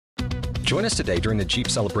Join us today during the Jeep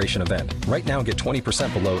Celebration event. Right now, get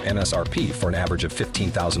 20% below MSRP for an average of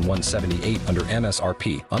 $15,178 under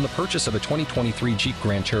MSRP on the purchase of a 2023 Jeep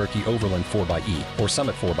Grand Cherokee Overland 4xE or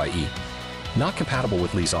Summit 4xE. Not compatible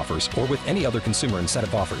with lease offers or with any other consumer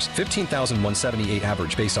incentive offers. $15,178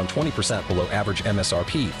 average based on 20% below average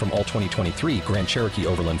MSRP from all 2023 Grand Cherokee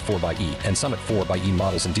Overland 4xE and Summit 4xE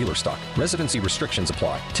models in dealer stock. Residency restrictions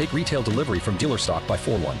apply. Take retail delivery from dealer stock by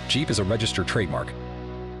 4/1. Jeep is a registered trademark.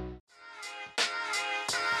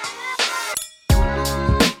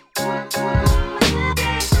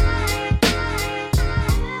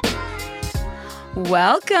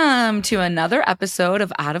 Welcome to another episode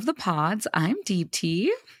of Out of the Pods. I'm Deepti.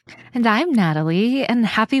 And I'm Natalie, and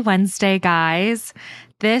happy Wednesday, guys.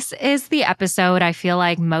 This is the episode I feel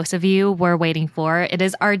like most of you were waiting for. It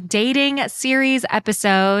is our dating series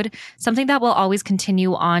episode, something that we'll always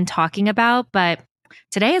continue on talking about, but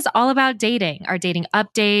today is all about dating, our dating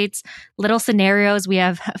updates, little scenarios we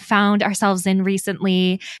have found ourselves in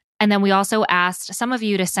recently. And then we also asked some of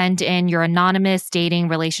you to send in your anonymous dating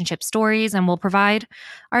relationship stories, and we'll provide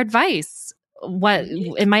our advice.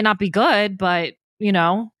 It might not be good, but you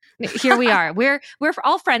know, here we are. We're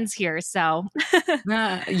all friends here, so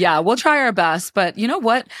yeah, we'll try our best. But you know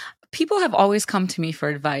what? People have always come to me for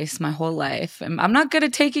advice my whole life. And I'm not good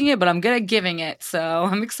at taking it, but I'm good at giving it. So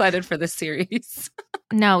I'm excited for this series.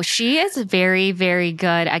 No, she is very, very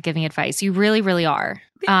good at giving advice. You really, really are.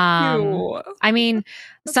 Thank you. I mean,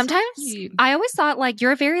 That's sometimes so sweet. I always thought like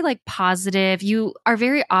you're a very like positive, you are a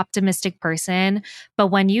very optimistic person. But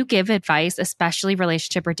when you give advice, especially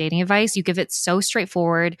relationship or dating advice, you give it so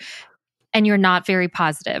straightforward and you're not very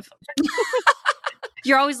positive.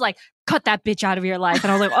 You're always like, cut that bitch out of your life.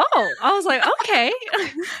 And I was like, okay.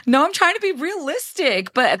 No, I'm trying to be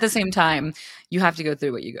realistic, but at the same time, you have to go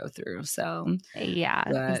through what you go through. So Yeah,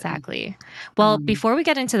 but, exactly. Well, before we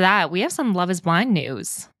get into that, we have some Love is Blind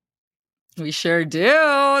news. we sure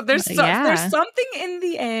do. There's something in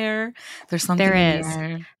the air. There's something There in is. the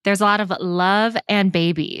air. There's a lot of love and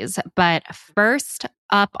babies. But first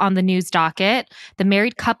up on the news docket, the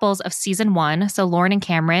married couples of season 1, so Lauren and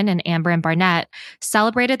Cameron and Amber and Barnett,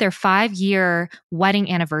 celebrated their 5-year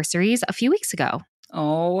wedding anniversaries a few weeks ago.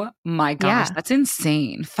 Oh my gosh, Yeah. that's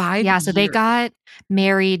insane. 5 years. Yeah, so they got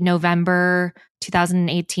married November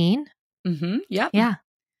 2018. Mm-hmm. Yep. Yeah.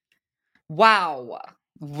 Wow.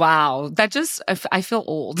 That just, I feel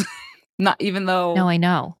old. Not even though. No, I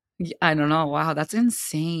know. I don't know. Wow, that's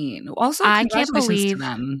insane. Also, I can't congratulations believe to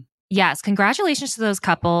them. Yes, congratulations to those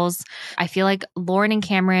couples. I feel like Lauren and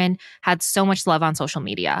Cameron had so much love on social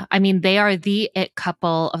media. I mean, they are the it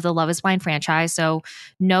couple of the Love is Blind franchise, so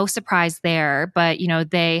no surprise there. But, you know,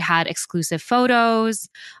 they had exclusive photos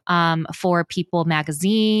for People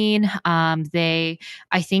magazine. They,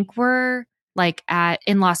 I think, were like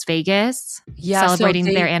in Las Vegas celebrating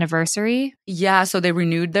their anniversary. Yeah, so they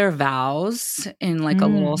renewed their vows in like a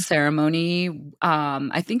little ceremony.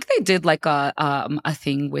 I think they did like a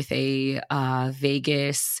thing with a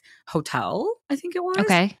Vegas hotel, I think it was.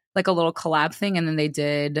 Okay. Like a little collab thing, and then they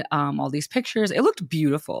did all these pictures. It looked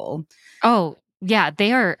beautiful. Oh, yeah,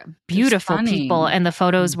 they are beautiful people, and the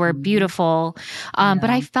photos were beautiful. But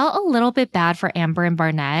I felt a little bit bad for Amber and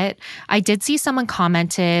Barnett. I did see someone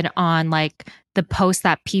commented on like the post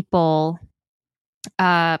that People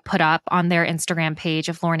put up on their Instagram page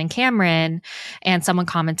of Lauren and Cameron, and someone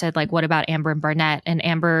commented like, what about Amber and Barnett? And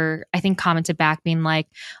Amber, I think, commented back being like,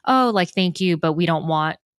 oh, like, thank you, but we don't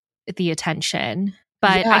want the attention.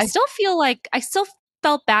 But Yeah, I still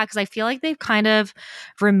felt bad because I feel like they've kind of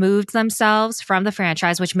removed themselves from the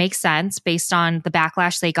franchise, which makes sense based on the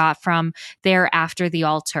backlash they got from their After the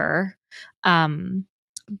Altar.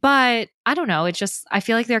 But I don't know. I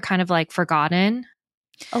feel like they're kind of like forgotten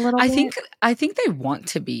a little bit. I think they want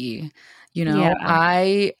to be, you know. Yeah.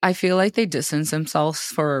 I feel like they distance themselves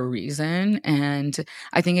for a reason, and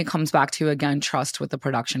I think it comes back to, again, trust with the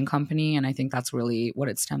production company, and I think that's really what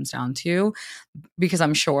it stems down to, because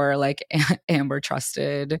I'm sure like Amber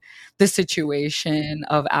trusted the situation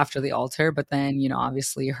of After the Altar, but then, you know,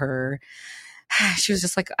 obviously she was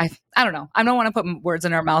just like, I don't know. I don't want to put words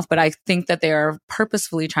in her mouth, but I think that they are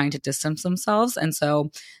purposefully trying to distance themselves. And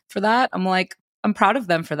so for that, I'm like, I'm proud of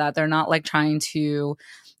them for that. They're not like trying to,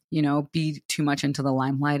 you know, be too much into the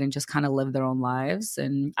limelight and just kind of live their own lives.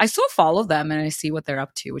 And I still follow them and I see what they're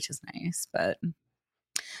up to, which is nice, but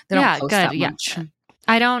they don't post that much.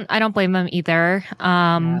 I don't blame them either.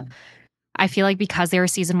 I feel like because they were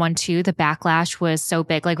season 1 too, the backlash was so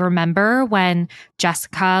big. Like, remember when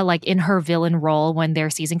Jessica, like in her villain role when their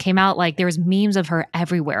season came out, like there was memes of her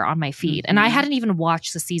everywhere on my feed. And I hadn't even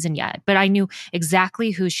watched the season yet, but I knew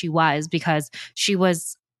exactly who she was because she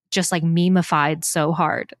was just like memeified so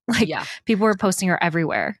hard. Like Yeah. people were posting her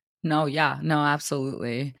everywhere. No, yeah. No,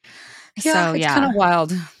 absolutely. Yeah, So it's yeah. kind of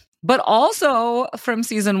wild. But also from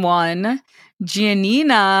season 1,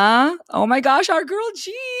 Giannina, oh my gosh, our girl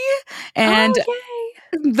G. And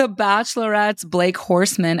the Bachelorette's Blake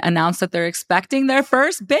Horseman announced that they're expecting their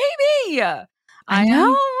first baby. I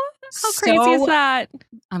know. How crazy is that?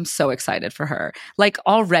 I'm so excited for her. Like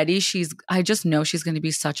already I just know she's going to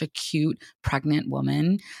be such a cute pregnant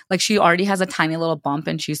woman. Like she already has a tiny little bump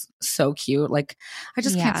and she's so cute. Like I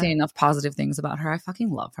just can't say enough positive things about her. I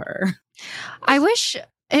fucking love her. I wish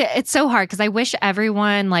it's so hard because I wish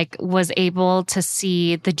everyone like was able to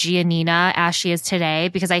see the Giannina as she is today,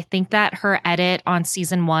 because I think that her edit on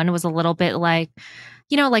season 1 was a little bit like,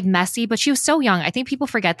 you know, like messy, but she was so young. I think people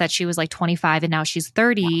forget that she was like 25 and now she's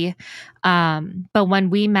 30. But when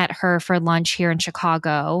we met her for lunch here in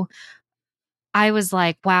Chicago, I was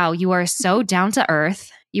like, wow, you are so down to earth.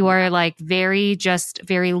 You are like very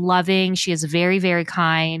loving. She is very, very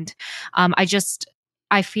kind.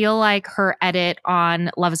 I feel like her edit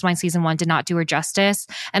on Love is Blind season 1 did not do her justice.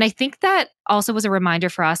 And I think that also was a reminder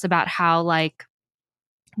for us about how like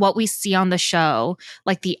what we see on the show,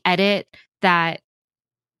 like the edit that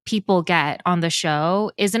people get on the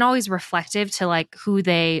show isn't always reflective to like who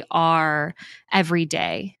they are every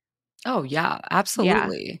day. Oh yeah,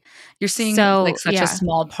 absolutely. You're seeing like such a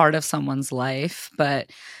small part of someone's life, but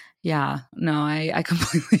yeah, no, I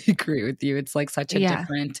completely agree with you. It's like such a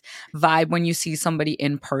different vibe when you see somebody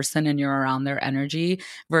in person and you're around their energy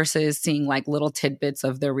versus seeing like little tidbits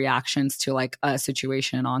of their reactions to like a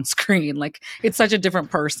situation on screen. Like it's such a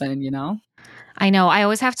different person, you know? I know. I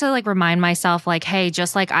always have to like remind myself like, hey,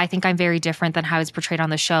 just like I think I'm very different than how I was portrayed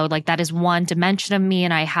on the show. Like that is one dimension of me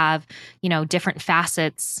and I have, you know, different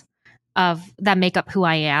facets of that make up who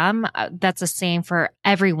I am. That's the same for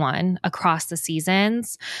everyone across the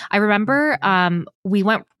seasons. I remember we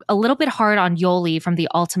went a little bit hard on Yoli from the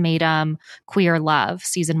Ultimatum Queer Love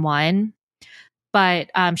season 1. But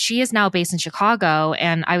she is now based in Chicago.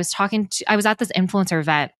 And I was at this influencer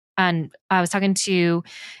event and I was talking to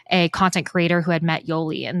a content creator who had met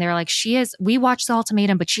Yoli, and they're like, we watched The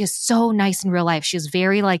Ultimatum, but she is so nice in real life. She is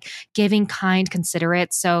very like giving, kind,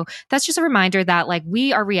 considerate. So that's just a reminder that like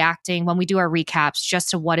we are reacting when we do our recaps just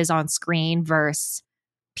to what is on screen versus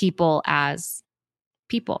people as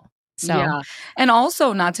people. So, yeah. And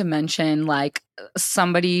also not to mention like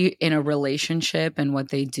somebody in a relationship and what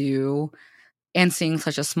they do and seeing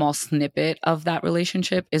such a small snippet of that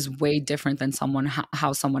relationship is way different than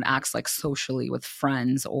how someone acts like socially with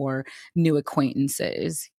friends or new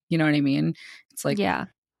acquaintances. You know what I mean? It's like, yeah.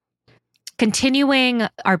 Continuing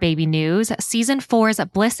our baby news, season 4's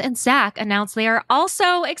Bliss and Zach announced they are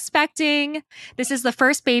also expecting. This is the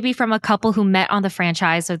first baby from a couple who met on the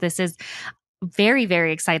franchise. So this is very,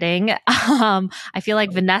 very exciting. I feel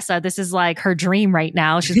like Vanessa, this is like her dream right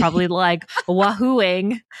now. She's probably like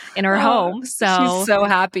wahooing in her home. So she's so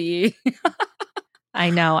happy.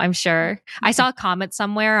 I know, I'm sure. I saw a comment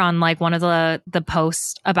somewhere on like one of the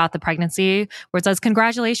posts about the pregnancy where it says,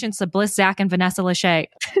 "Congratulations to Bliss, Zach, and Vanessa Lachey."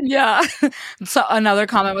 Yeah. So another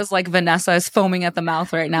comment was like, Vanessa is foaming at the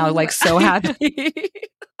mouth right now, like so happy.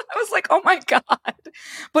 I was like, oh my God.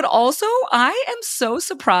 But also, I am so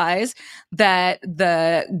surprised that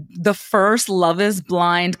the first Love is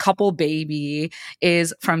Blind couple baby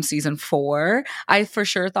is from season 4. I for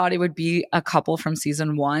sure thought it would be a couple from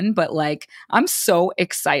season 1, but like, I'm so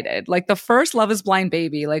excited. Like the first Love is Blind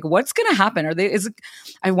baby, like what's going to happen?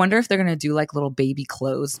 I wonder if they're going to do like little baby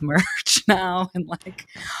clothes merch now and like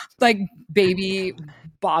baby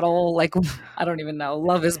bottle, like, I don't even know,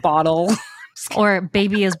 Love is bottle. Or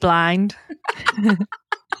baby is blind.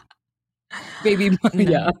 Baby,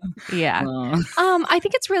 yeah. I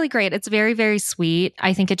think it's really great. It's very, very sweet.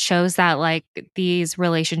 I think it shows that like these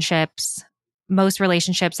relationships, most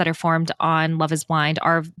relationships that are formed on Love is Blind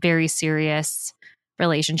are very serious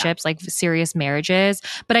relationships, like serious marriages.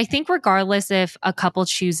 But I think regardless if a couple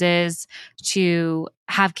chooses to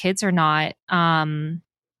have kids or not,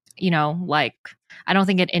 you know, like I don't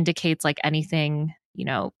think it indicates like anything, you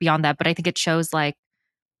know, beyond that. But I think it shows like,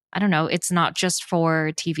 I don't know, it's not just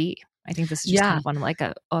for TV. I think this is just kind of one like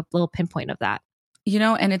a little pinpoint of that. You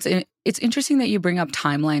know, and it's interesting that you bring up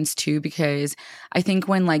timelines too, because I think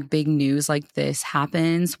when like big news like this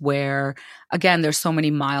happens where again, there's so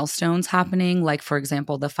many milestones happening. Like, for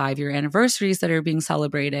example, the 5-year anniversaries that are being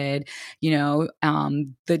celebrated,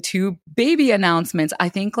 the 2 baby announcements. I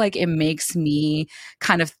think like it makes me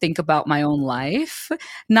kind of think about my own life,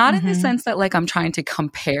 not in the sense that like I'm trying to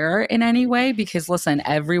compare in any way, because listen,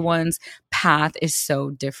 everyone's path is so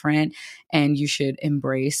different and you should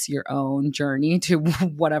embrace your own journey to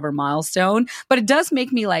whatever milestone. But it does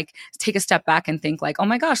make me like take a step back and think like, oh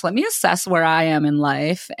my gosh, let me assess where I am in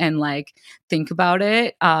life and like think about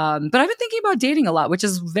it. But I've been thinking about dating a lot, which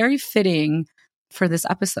is very fitting for this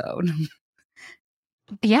episode.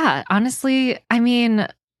 Yeah, honestly, I mean,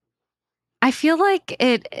 I feel like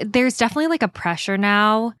there's definitely like a pressure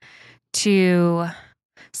now to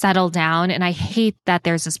settle down. And I hate that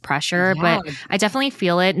there's this pressure, Yeah, but I definitely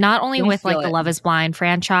feel it. Not only don't with feel like the it. Love is Blind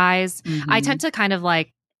franchise, I Mhm. tend to kind of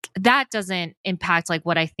like, that doesn't impact like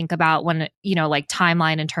what I think about when, like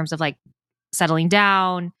timeline in terms of like settling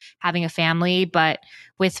down, having a family, but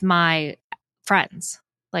with my friends,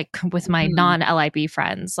 like with my Mhm. non-LIB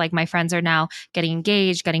friends, like my friends are now getting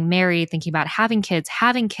engaged, getting married, thinking about having kids,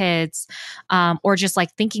 or just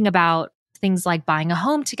like thinking about things like buying a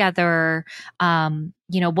home together,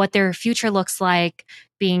 what their future looks like,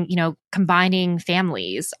 being, combining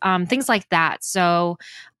families, things like that. So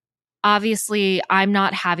obviously I'm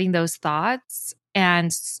not having those thoughts,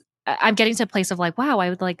 and I'm getting to a place of like, wow, I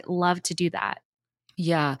would like love to do that.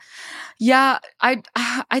 Yeah. Yeah,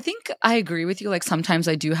 I think I agree with you. Like sometimes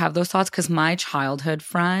I do have those thoughts because my childhood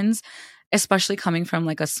friends, especially coming from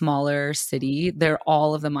like a smaller city, they're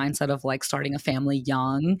all of the mindset of like starting a family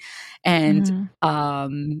young. And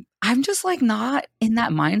I'm just like not in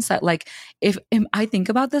that mindset. Like if I think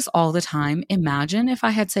about this all the time, imagine if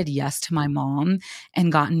I had said yes to my mom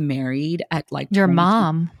and gotten married at like Your 22.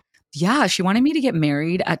 mom. Yeah, she wanted me to get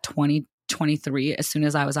married at 23 as soon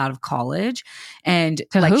as I was out of college. And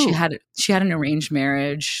To like who? she had an arranged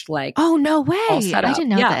marriage, like Oh, no all way. set I up.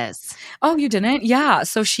 didn't know Yeah. this. Oh, you didn't? Yeah.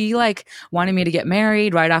 So she like wanted me to get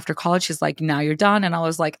married right after college. She's like, now you're done. And I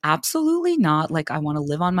was like, absolutely not. Like, I want to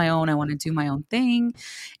live on my own. I want to do my own thing.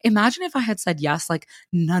 Imagine if I had said yes, like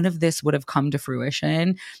none of this would have come to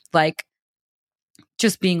fruition. Like,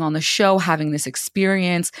 just being on the show, having this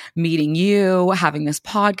experience, meeting you, having this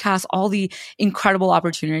podcast, all the incredible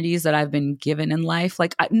opportunities that I've been given in life,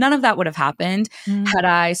 like none of that would have happened had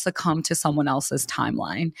I succumbed to someone else's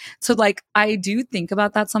timeline. So like, I do think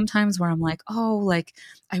about that sometimes where I'm like, oh, like,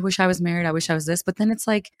 I wish I was married. I wish I was this. But then it's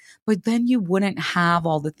like, but then you wouldn't have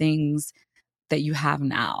all the things that you have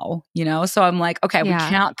now, So I'm like, okay, we Yeah.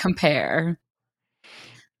 can't compare.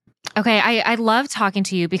 Okay, I love talking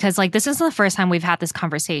to you because like this isn't the first time we've had this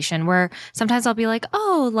conversation where sometimes I'll be like,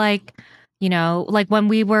 oh, like, like when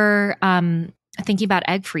we were thinking about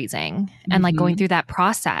egg freezing and like going Mhm. through that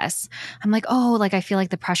process, I'm like, oh, like I feel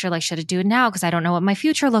like the pressure, like, should I do it now? Because I don't know what my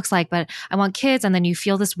future looks like, but I want kids. And then you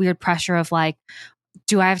feel this weird pressure of like,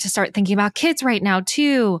 do I have to start thinking about kids right now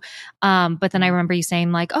too? But then I remember you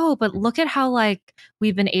saying like, oh, but look at how like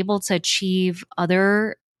we've been able to achieve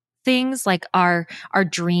other things, like our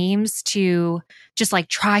dreams, to just like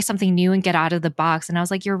try something new and get out of the box. And I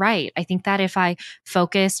was like, you're right. I think that if I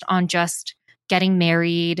focused on just getting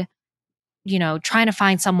married, trying to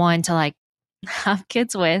find someone to like have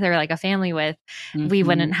kids with or like a family with, we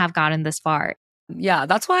wouldn't Mhm. have gotten this far. Yeah,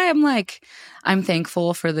 that's why I'm like, I'm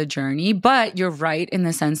thankful for the journey. But you're right in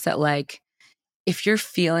the sense that, like, if you're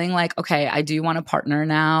feeling like, okay, I do want a partner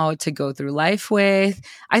now to go through life with,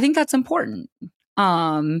 I think that's important.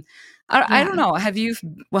 I don't Yeah. know.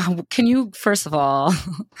 Well, can you, first of all,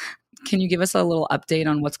 can you give us a little update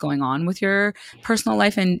on what's going on with your personal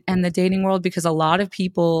life and the dating world? Because a lot of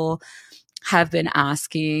people have been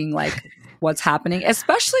asking, like, what's happening,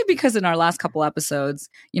 especially because in our last couple episodes,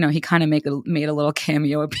 he kind of made a little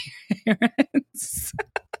cameo appearance.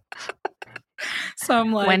 So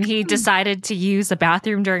I'm like, When he decided to use the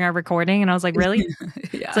bathroom during our recording, and I was like, really?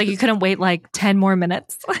 yeah. It's like you couldn't wait like 10 more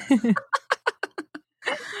minutes.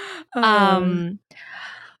 um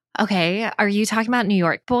okay, are you talking about New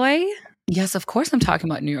York Boy? Yes, of course I'm talking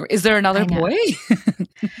about New York. Is there another I know. boy?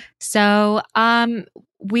 So,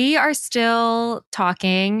 we are still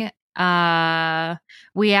talking.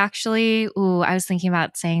 We actually, I was thinking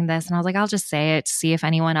about saying this and I was like, I'll just say it to see if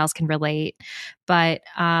anyone else can relate. But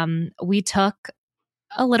we took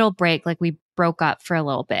a little break, like we broke up for a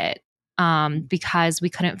little bit, because we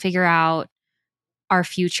couldn't figure out our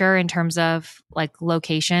future in terms of like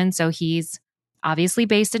location. So he's obviously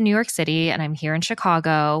based in New York City and I'm here in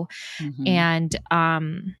Chicago. Mhm.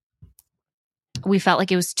 And we felt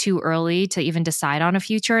like it was too early to even decide on a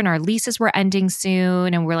future, and our leases were ending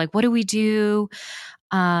soon and we're like, what do we do?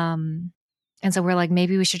 And so we're like,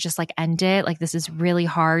 maybe we should just like end it. Like, this is really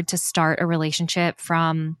hard to start a relationship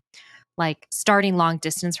from like starting long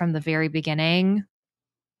distance from the very beginning.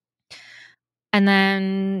 And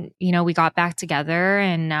then, we got back together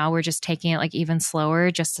and now we're just taking it like even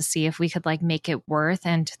slower just to see if we could like make it worth.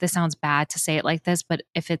 And this sounds bad to say it like this, but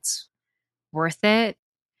if it's worth it,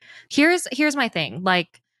 here's my thing.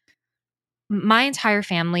 Like, my entire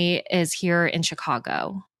family is here in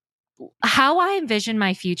Chicago. How I envision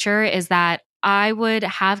my future is that I would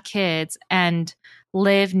have kids and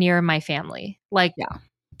live near my family. Like, Yeah.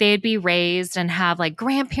 they'd be raised and have like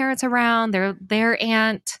grandparents around, their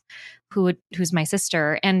aunt who's my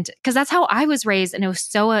sister. And because that's how I was raised. And it was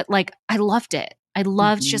so like, I loved it. I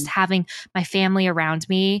loved just having my family around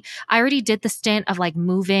me. I already did the stint of like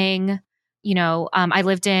moving, I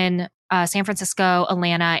lived in San Francisco,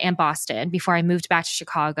 Atlanta, and Boston before I moved back to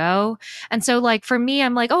Chicago. And so like for me,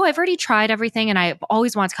 I'm like, oh, I've already tried everything and I've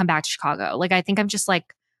always wanted to come back to Chicago. Like, I think I'm just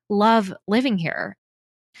like love living here.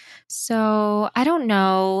 So I don't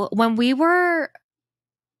know. When we were,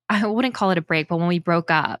 I wouldn't call it a break, but when we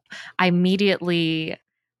broke up, I immediately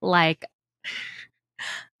like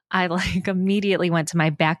immediately went to my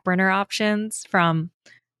back burner options from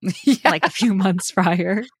like a few months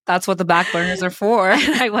prior. That's what the back burners are for.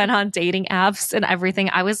 And I went on dating apps and everything.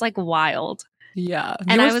 I was like wild. Yeah.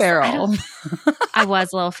 And You were feral. I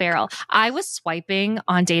was a little feral. I was swiping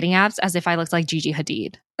on dating apps as if I looked like Gigi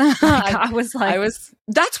Hadid.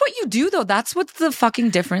 That's what you do though. That's what the fucking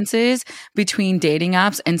difference is between dating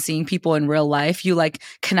apps and seeing people in real life. You like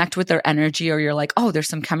connect with their energy or you're like, oh, there's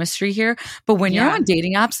some chemistry here. But when you're on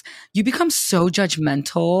dating apps, you become so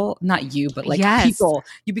judgmental. Not you, but like people.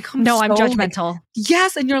 You become I'm judgmental.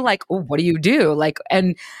 Yes. And you're like, oh, what do you do? Like,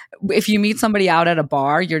 and if you meet somebody out at a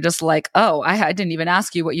bar, you're just like, oh, I didn't even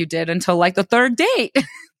ask you what you did until like the third date.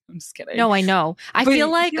 I'm just kidding. No, I know. I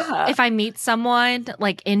feel like if I meet someone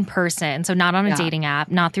like in person, so not on a dating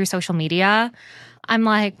app, not through social media, I'm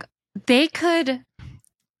like, they could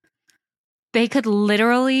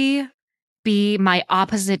literally be my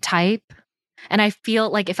opposite type. And I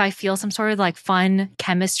feel like if I feel some sort of like fun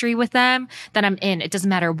chemistry with them, then I'm in. It doesn't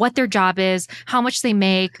matter what their job is, how much they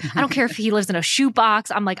make. I don't care if he lives in a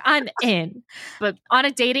shoebox. I'm like, I'm in. But on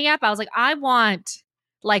a dating app, I was like, I want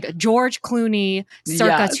like George Clooney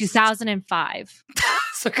circa 2005.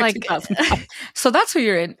 Circa like 2005. So that's who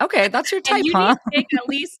you're in. Okay, that's your type, and you huh? need to make at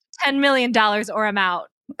least $10 million or I'm out.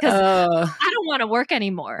 Because I don't want to work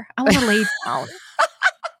anymore. I want to lay down.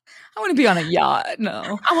 I want to be on a yacht.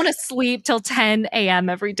 No. I want to sleep till 10 a.m.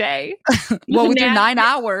 every day. Well, with your 9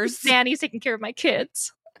 hours. Nanny's taking care of my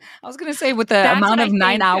kids. I was going to say, with the amount of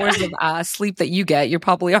 9 hours of sleep that you get, you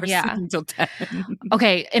probably are sleeping till 10.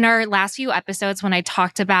 Okay. In our last few episodes, when I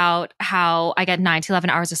talked about how I get 9 to 11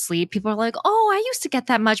 hours of sleep, people are like, oh, I used to get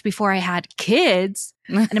that much before I had kids.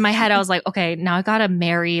 And in my head, I was like, okay, now I got to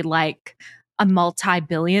marry like a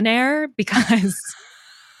multi-billionaire because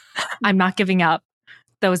I'm not giving up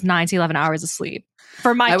those 9 to 11 hours of sleep.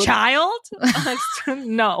 For my child?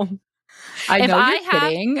 No. I know you're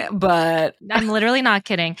kidding, but I'm literally not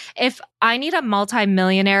kidding. If I need a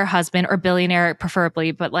multi-millionaire husband or billionaire,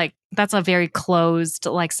 preferably, but like that's a very closed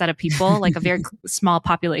like set of people, like a very small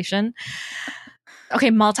population.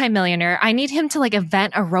 Okay, multi-millionaire. I need him to like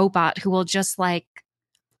invent a robot who will just like,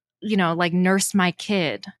 like nurse my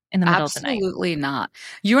kid in the middle of the night. Absolutely not.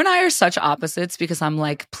 You and I are such opposites because I'm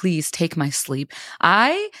like, please take my sleep.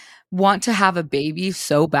 I want to have a baby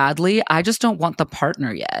so badly. I just don't want the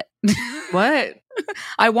partner yet. What?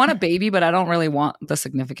 I want a baby, but I don't really want the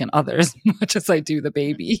significant other as much as I do the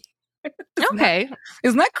baby. Okay.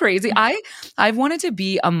 Isn't that crazy? I've wanted to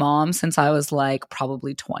be a mom since I was like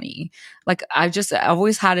probably 20. Like I've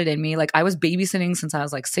always had it in me. Like I was babysitting since I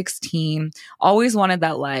was like 16. Always wanted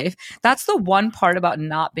that life. That's the one part about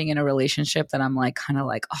not being in a relationship that I'm like kind of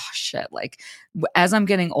like, oh shit. Like as I'm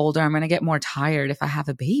getting older, I'm going to get more tired if I have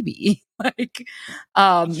a baby. Like,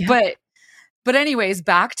 but anyways,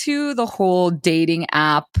 back to the whole dating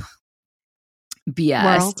app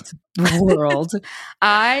BS world.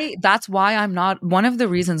 That's why I'm not, one of the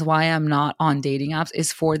reasons why I'm not on dating apps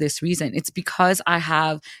is for this reason. It's because I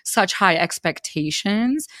have such high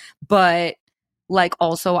expectations, but like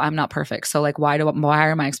also I'm not perfect. So like why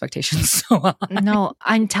are my expectations so high? No,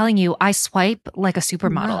 I'm telling you, I swipe like a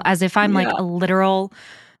supermodel as if I'm like a literal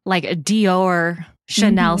like a Dior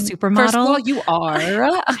Chanel supermodel. First of all, you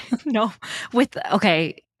are. No,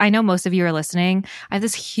 okay, I know most of you are listening. I have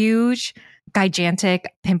this huge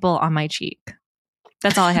gigantic pimple on my cheek.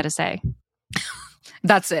 That's all I had to say.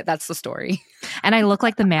 That's it. That's the story. And I look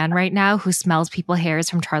like the man right now who smells people hairs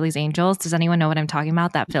from Charlie's Angels. Does anyone know what I'm talking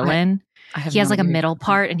about? That villain. He has like a middle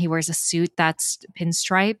part and he wears a suit that's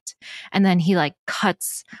pinstriped. And then he like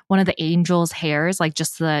cuts one of the angel's hairs, like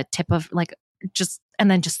just the tip of like and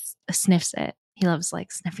then just sniffs it. He loves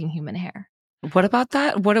like sniffing human hair. What about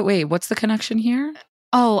that? Wait, what's the connection here?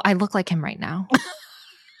 Oh, I look like him right now.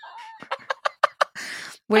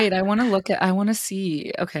 Wait, I want to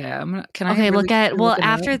see. Okay,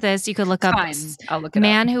 After this, you could look up I'll look it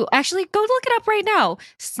man up. who actually go look it up right now.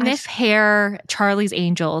 Sniff hair Charlie's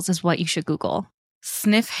Angels is what you should Google.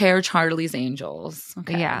 Sniff hair Charlie's Angels.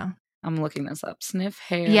 Okay. Yeah. I'm looking this up. Sniff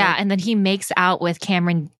hair. Yeah, and then he makes out with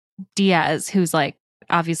Cameron Diaz, who's like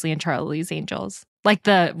obviously in Charlie's Angels, like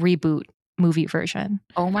the reboot movie version.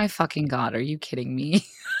 Oh my fucking God, are you kidding me?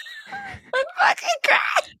 I'm fucking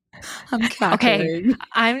crying. I'm cackling.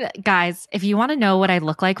 Okay, guys, if you want to know what I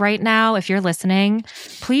look like right now, if you're listening,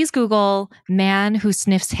 please Google man who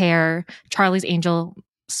sniffs hair, Charlie's Angels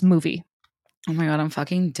movie. Oh my God, I'm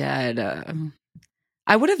fucking dead.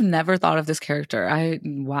 I would have never thought of this character.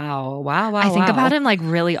 Wow. I think about him like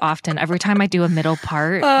really often. Every time I do a middle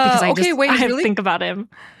part, because I think about him.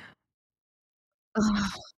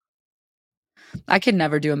 I could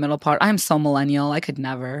never do a middle part. I'm so millennial. I could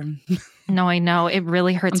never. No, I know. It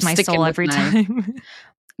really hurts my soul every time.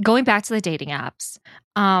 Going back to the dating apps,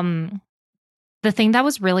 the thing that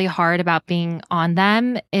was really hard about being on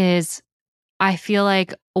them is I feel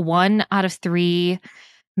like 1 out of 3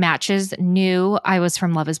 matches knew I was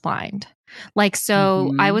from Love is Blind. Like,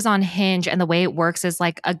 so I was on Hinge, and the way it works is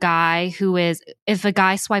like a guy if a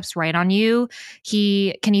guy swipes right on you,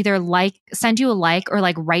 he can either send you a like or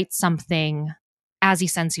like write something as he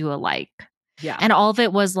sends you a like. Yeah. And all of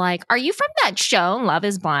it was like, are you from that show, Love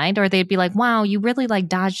is Blind? Or they'd be like, wow, you really like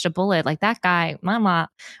dodged a bullet. Like that guy, mama.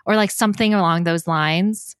 Or like something along those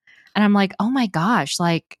lines. And I'm like, oh my gosh,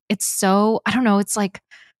 like it's so, I don't know, it's like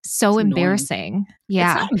so embarrassing.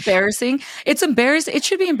 Yeah. It's not embarrassing. It's embarrassing. It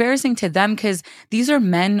should be embarrassing to them because these are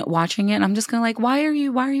men watching it. And I'm just gonna like, why are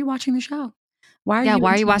you watching the show? Why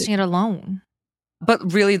are you watching it alone?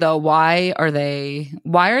 But really though, why are they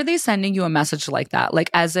sending you a message like that?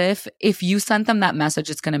 Like as if you sent them that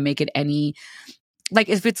message, it's going to make it any, like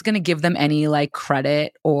if it's going to give them any like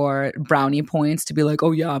credit or brownie points to be like,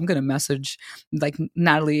 oh yeah, I'm going to message like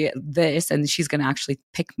Natalie this and she's going to actually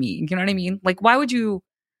pick me. You know what I mean? Like, why would you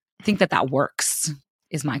think that works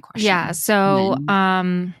is my question. Yeah. So,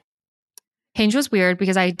 Hinge was weird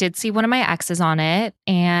because I did see one of my exes on it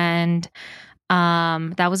and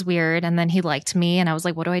that was weird. And then he liked me and I was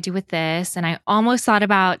like, what do I do with this? And I almost thought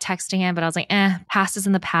about texting him, but I was like, past is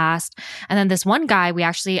in the past. And then this one guy, we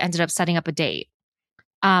actually ended up setting up a date.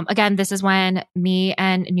 Again, this is when me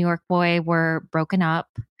and New York Boy were broken up.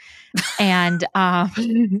 And I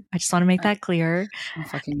just want to make that clear.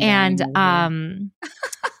 And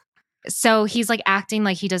so he's like acting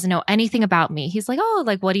like he doesn't know anything about me. He's like, oh,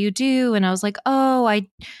 like, what do you do? And I was like, oh, I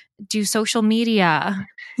do social media.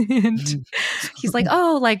 And he's like,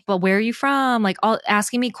 oh, like, but where are you from? Like all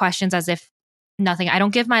asking me questions as if nothing. I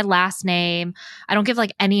don't give my last name. I don't give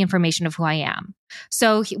like any information of who I am.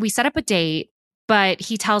 So we set up a date, but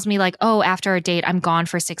he tells me like, oh, after our date, I'm gone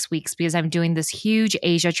for 6 weeks because I'm doing this huge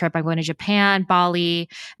Asia trip. I'm going to Japan, Bali,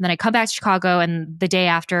 and then I come back to Chicago. And the day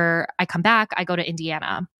after I come back, I go to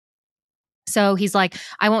Indiana. So he's like,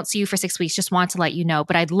 I won't see you for 6 weeks. Just want to let you know,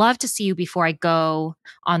 but I'd love to see you before I go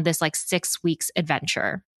on this like 6 weeks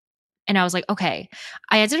adventure. And I was like, okay.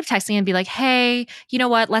 I ended up texting and be like, hey, you know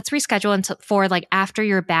what? Let's reschedule for like after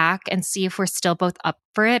you're back and see if we're still both up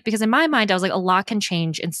for it. Because in my mind, I was like, a lot can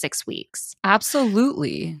change in 6 weeks.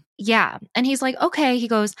 Absolutely. Yeah. And he's like, okay. He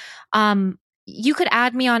goes, you could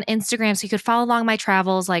add me on Instagram so you could follow along my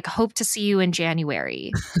travels. Like, hope to see you in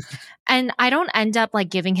January. And I don't end up like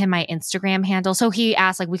giving him my Instagram handle. So he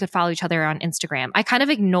asked like we could follow each other on Instagram. I kind of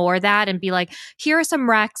ignore that and be like, here are some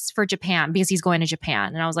recs for Japan because he's going to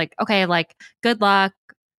Japan. And I was like, okay, like good luck.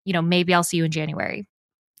 You know, maybe I'll see you in January.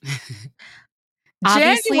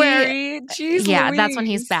 January? Jeez, yeah, Louise. That's when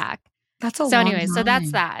he's back. That's a so long anyway, time. So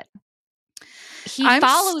that's that. He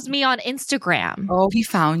follows me on Instagram. Oh, he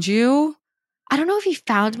found you? I don't know if he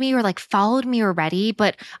found me or like followed me already,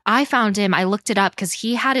 but I found him. I looked it up because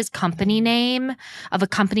he had his company name of a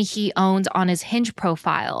company he owned on his Hinge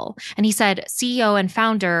profile. And he said CEO and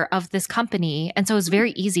founder of this company. And so it was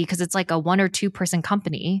very easy because it's like a 1 or 2 person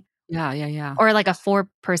company. Yeah. Or like a 4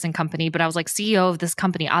 person company. But I was like, CEO of this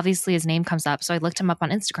company. Obviously his name comes up. So I looked him up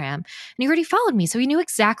on Instagram and he already followed me. So he knew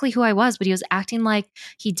exactly who I was, but he was acting like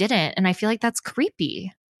he didn't. And I feel like that's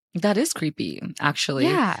creepy. That is creepy, actually.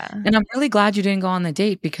 Yeah. And I'm really glad you didn't go on the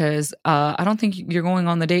date because I don't think you're going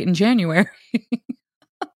on the date in January.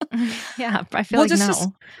 Yeah, I feel Well, like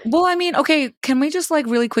no. well, I mean, okay, can we just like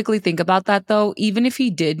really quickly think about that though? Even if he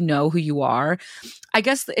did know who you are, I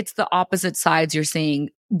guess it's the opposite sides you're saying.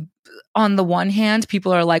 On the one hand,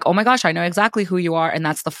 people are like, oh my gosh, I know exactly who you are. And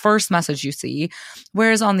that's the first message you see.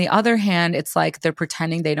 Whereas on the other hand, it's like they're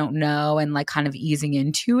pretending they don't know and like kind of easing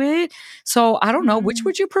into it. So I don't know, which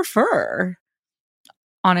would you prefer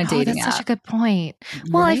on a Oh, dating that's such a app? good point.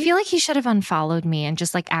 Well, I Right? feel like he should have unfollowed me and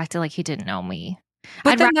just like acted like he didn't know me.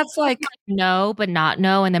 But I'd rather then that's like, know but not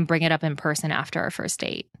know and then bring it up in person after our first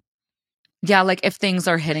date. yeah, like if things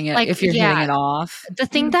are hitting it, Like, if you're hitting yeah, it off. the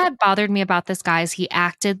thing that bothered me about this guy is he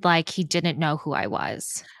acted like he didn't know who I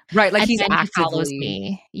was. Right. Like And he's then he follows actively.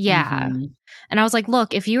 me. Yeah. Mhm. And I was like,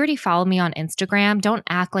 look, if you already follow me on Instagram, don't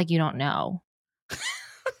act like you don't know.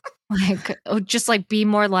 Like, just like be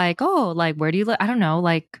more like, oh, like, where do you live? I don't know.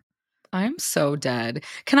 Like, I'm so dead.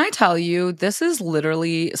 Can I tell you, this is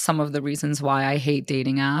literally some of the reasons why I hate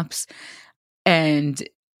dating apps. And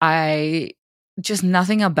I just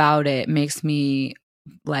nothing about it makes me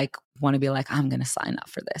like want to be like, I'm going to sign up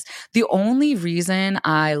for this. The only reason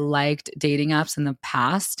I liked dating apps in the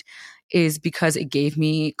past is because it gave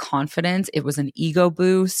me confidence. It was an ego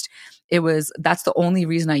boost. That's the only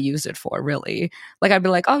reason I used it for, really. Like, I'd be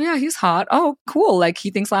like, oh, yeah, he's hot. Oh, cool. Like, he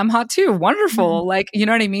thinks I'm hot too. Wonderful. Like, you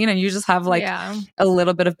know what I mean? And you just have like yeah. a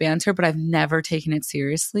little bit of banter, but I've never taken it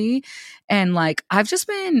seriously. And like, I've just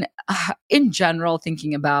been in general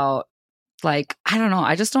thinking about like, I don't know.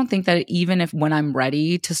 I just don't think that even if when I'm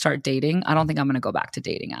ready to start dating, I don't think I'm going to go back to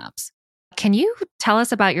dating apps. Can you tell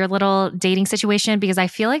us about your little dating situation? Because I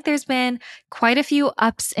feel like there's been quite a few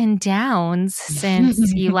ups and downs since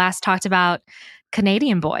you last talked about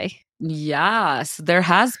Canadian boy. Yes, there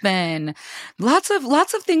has been lots of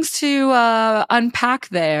things to unpack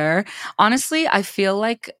there. Honestly, I feel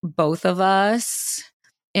like both of us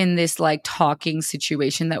in this like talking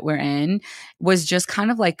situation that we're in was just kind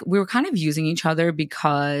of like we were kind of using each other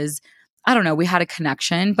because I don't know, we had a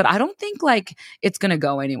connection, but I don't think like it's going to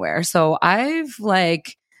go anywhere. So I've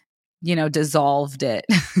like, dissolved it.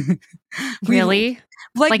 we Really?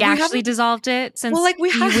 Like we actually haven't dissolved it well since like we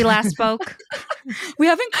we have last spoke? we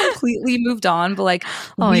haven't completely moved on, but like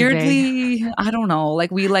Oy vey. weirdly, I don't know,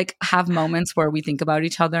 like we like have moments where we think about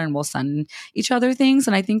each other and we'll send each other things.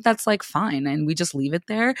 And I think that's like fine. And we just leave it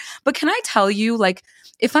there. But can I tell you, like,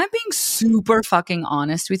 if I'm being super fucking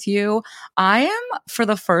honest with you, I am for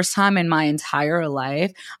the first time in my entire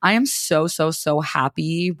life, I am so, so, so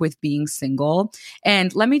happy with being single.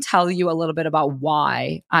 And let me tell you a little bit about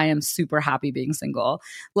why I am super happy being single.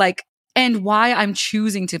 Like, and why I'm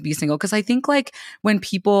choosing to be single. Cause I think like when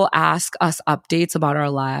people ask us updates about our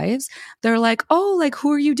lives, they're like, oh, like,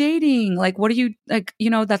 who are you dating? Like, what are you like,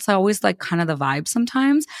 that's always like kind of the vibe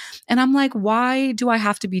sometimes. And I'm like, why do I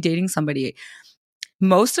have to be dating somebody?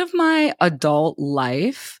 Most of my adult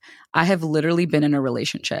life, I have literally been in a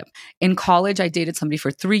relationship. In college, I dated somebody for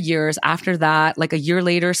 3 years. After that, like a year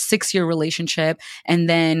later, 6-year relationship. And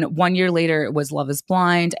then 1 year later, it was Love is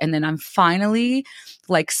Blind. And then I'm finally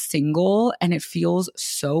like single. And it feels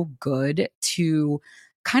so good to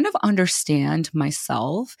kind of understand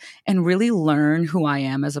myself and really learn who I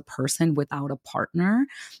am as a person without a partner.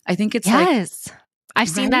 I think it's like, Yes. I've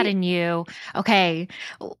seen that right? in you. Okay.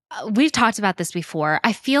 We've talked about this before.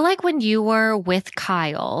 I feel like when you were with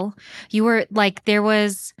Kyle, you were like, there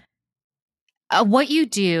was what you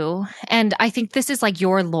do. And I think this is like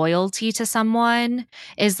your loyalty to someone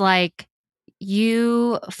is like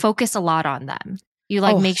you focus a lot on them. You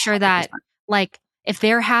like Oh, make sure that 100%. like if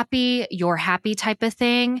they're happy, you're happy type of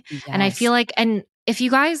thing. And I feel Yes. like, and if you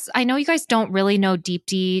guys, I know you guys don't really know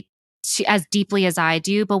Deepti as deeply as I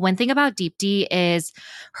do, but one thing about Deepti is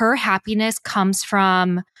her happiness comes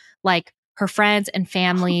from like her friends and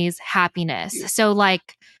family's happiness. So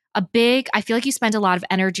like I feel like you spend a lot of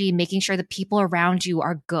energy making sure the people around you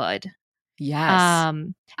are good. Yes.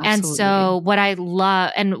 And Absolutely. so what I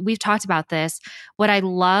love, and we've talked about this, what I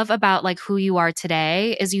love about like who you are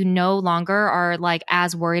today is you no longer are like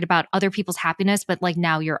as worried about other people's happiness, but like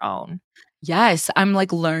now your own. Yes, I'm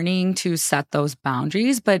like learning to set those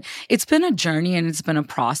boundaries, but it's been a journey and it's been a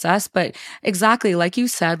process. But exactly like you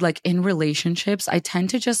said, like in relationships, I tend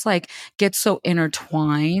to just like get so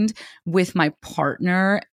intertwined with my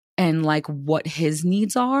partner and like what his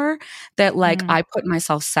needs are that like Mm, I put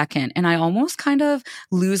myself second and I almost kind of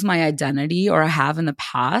lose my identity or I have in the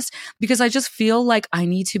past because I just feel like I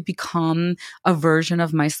need to become a version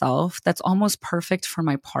of myself that's almost perfect for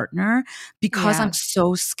my partner because yeah. I'm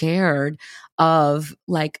so scared of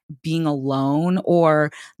like being alone,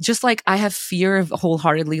 or just like I have fear of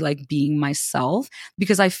wholeheartedly like being myself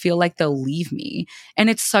because I feel like they'll leave me. And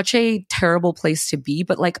it's such a terrible place to be.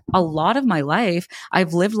 But like a lot of my life,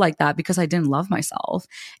 I've lived like that because I didn't love myself.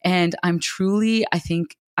 And I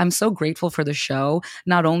think I'm so grateful for the show,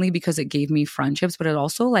 not only because it gave me friendships, but it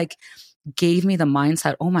also like gave me the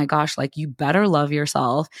mindset, oh my gosh, like you better love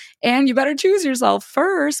yourself and you better choose yourself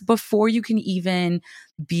first before you can even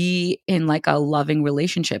be in like a loving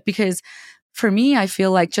relationship. Because for me, I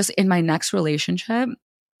feel like just in my next relationship,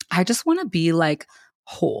 I just want to be like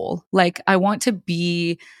whole. Like I want to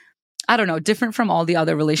be, I don't know, different from all the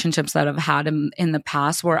other relationships that I've had in the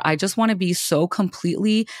past, where I just want to be so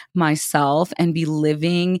completely myself and be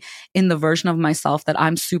living in the version of myself that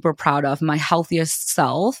I'm super proud of, my healthiest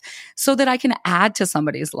self, so that I can add to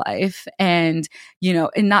somebody's life and, you know,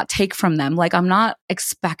 and not take from them. Like I'm not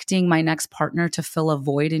expecting my next partner to fill a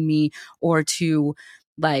void in me or to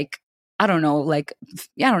like, I don't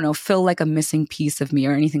know, feel like a missing piece of me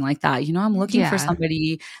or anything like that. You know, I'm looking for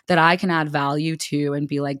somebody that I can add value to and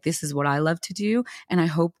be like, this is what I love to do. And I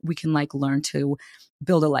hope we can like learn to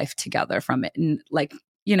build a life together from it. And like,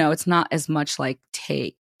 you know, it's not as much like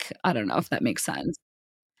take. I don't know if that makes sense.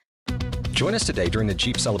 Join us today during the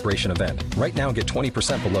Jeep Celebration event. Right now, get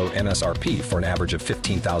 20% below MSRP for an average of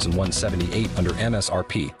 $15,178 under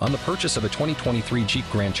MSRP on the purchase of a 2023 Jeep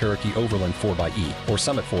Grand Cherokee Overland 4xE or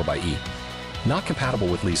Summit 4xE. Not compatible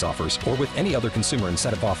with lease offers or with any other consumer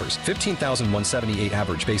incentive offers. $15,178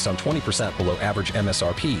 average based on 20% below average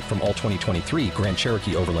MSRP from all 2023 Grand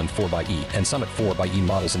Cherokee Overland 4xE and Summit 4xE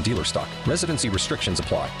models in dealer stock. Residency restrictions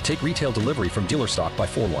apply. Take retail delivery from dealer stock by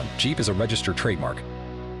 4/1. Jeep is a registered trademark.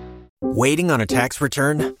 Waiting on a tax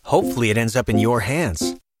return? Hopefully it ends up in your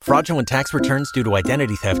hands. Fraudulent tax returns due to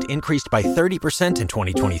identity theft increased by 30% in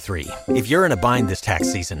 2023. If you're in a bind this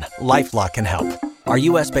tax season, LifeLock can help. Our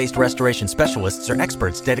U.S.-based restoration specialists are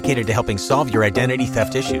experts dedicated to helping solve your identity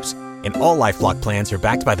theft issues. And all LifeLock plans are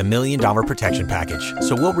backed by the $1 Million Protection Package.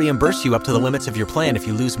 So we'll reimburse you up to the limits of your plan if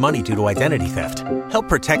you lose money due to identity theft. Help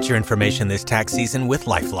protect your information this tax season with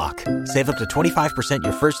LifeLock. Save up to 25%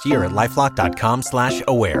 your first year at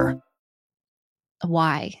LifeLock.com/aware.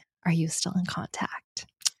 Why are you still in contact?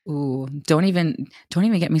 Ooh, don't even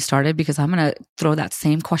get me started because I'm going to throw that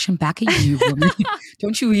same question back at you, woman.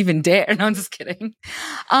 Don't you even dare. No, I'm just kidding.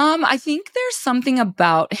 I think there's something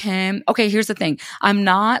about him. Okay, here's the thing. I'm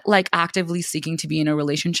not like actively seeking to be in a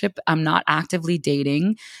relationship. I'm not actively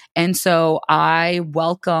dating. And so I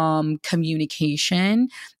welcome communication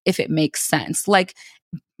if it makes sense. Like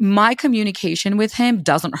my communication with him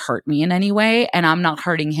doesn't hurt me in any way, and I'm not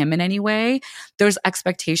hurting him in any way. There's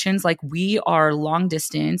expectations, like we are long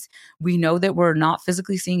distance. We know that we're not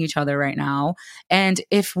physically seeing each other right now. And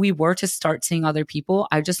if we were to start seeing other people,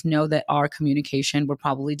 I just know that our communication would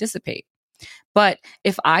probably dissipate. But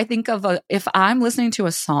if I'm listening to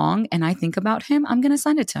a song and I think about him, I'm going to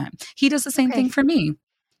send it to him. He does the same thing for me.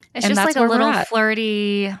 It's and just like a where we're little at.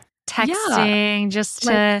 flirty texting, just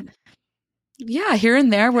like, to... Yeah, here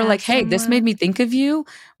and there, we're like, hey, this someone. made me think of you.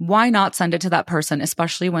 Why not send it to that person,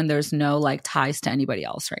 especially when there's no like ties to anybody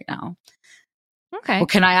else right now? Okay. Well,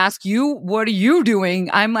 can I ask you, what are you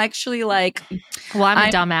doing? I'm actually like... Well, I'm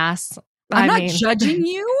a dumbass. I'm not judging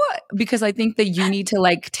you because I think that you need to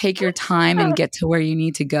like take your time and get to where you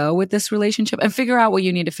need to go with this relationship and figure out what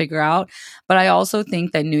you need to figure out. But I also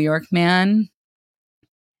think that New York man,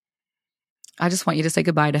 I just want you to say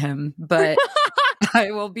goodbye to him. But...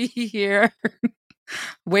 I will be here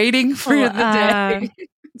waiting for the day.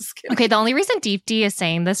 Okay, the only reason Deepti is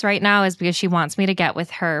saying this right now is because she wants me to get with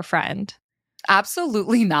her friend.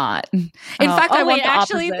 Absolutely not. In fact, I want the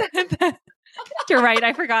opposite. You're right.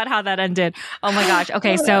 I forgot how that ended. Oh my gosh.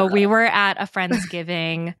 Okay, so we were at a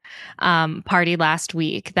Friendsgiving party last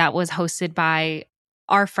week that was hosted by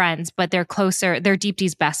our friends, but they're closer. They're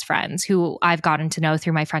Deepti's best friends who I've gotten to know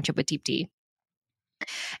through my friendship with Deepti.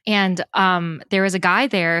 And there was a guy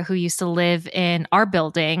there who used to live in our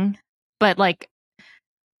building, but like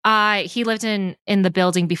he lived in the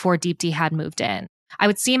building before Deepti had moved in. I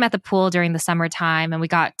would see him at the pool during the summertime and we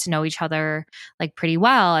got to know each other like pretty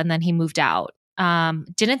well. And then he moved out.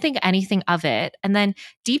 Didn't think anything of it. And then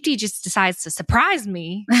Deepti just decides to surprise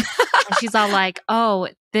me. And she's all like, oh,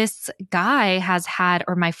 this guy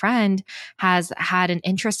or my friend has had an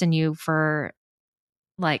interest in you for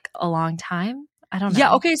like a long time. I don't know.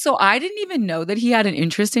 Yeah. Okay. So I didn't even know that he had an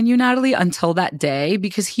interest in you, Natalie, until that day,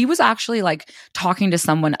 because he was actually like talking to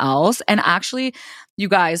someone else. And actually, you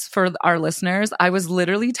guys, for our listeners, I was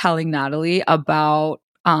literally telling Natalie about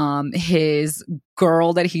his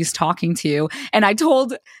girl that he's talking to. And I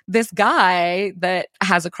told this guy that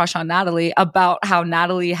has a crush on Natalie about how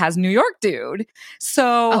Natalie has New York dude.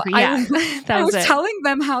 So I was telling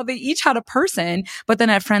them how they each had a person, but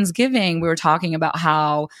then at Friendsgiving, we were talking about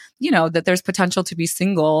how, that there's potential to be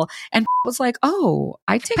single, and was like, oh,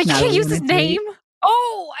 I take But Natalie. You can't use his name?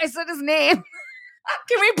 Oh, I said his name.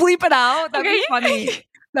 Can we bleep it out? That'd be funny.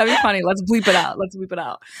 That'd be funny. Let's bleep it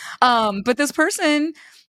out. But this person,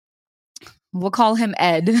 we'll call him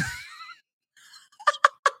Ed.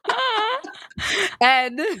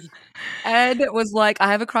 Ed was like,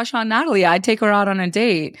 I have a crush on Natalie. I'd take her out on a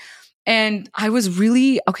date. And I was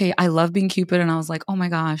really, I love being Cupid. And I was like, oh my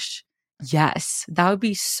gosh, yes, that would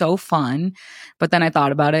be so fun. But then I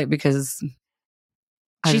thought about it because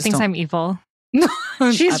she thinks I'm evil. No,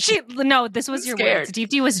 this was your words.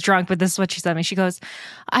 Deepti was drunk, but this is what she said to me. She goes,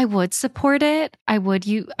 I would support it. I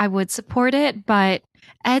would support it, but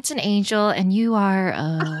Ed's an angel and you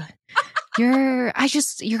are, you're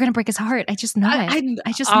going to break his heart. I just know it.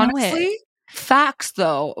 I just honestly, know it. Facts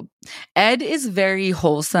though. Ed is very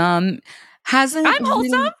wholesome. I'm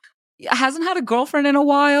wholesome? Hasn't had a girlfriend in a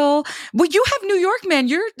while. Well, you have New York, man.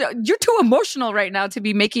 You're too emotional right now to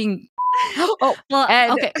be making. Oh, well,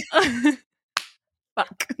 Ed. Okay.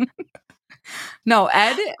 Fuck. No,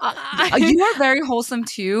 Ed, you are very wholesome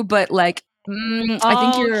too, but like,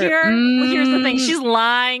 I think you're. Here's the thing: she's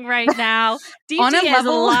lying right now. Deepti is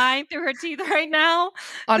lying through her teeth right now.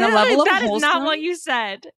 On a level of that wholesome, is not what you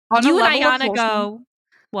said. You and Ayana go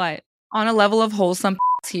what? On a level of wholesome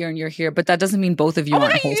here and you're here, but that doesn't mean both of you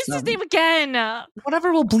aren't wholesome. Use his name again.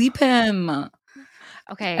 Whatever, we'll bleep him.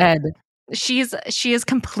 Okay, Ed. She is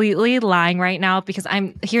completely lying right now because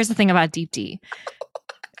here's the thing about Deepti.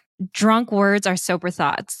 Drunk words are sober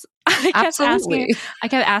thoughts. I kept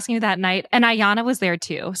asking you that night, and Ayana was there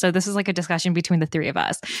too. So this is like a discussion between the three of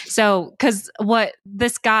us. So, because what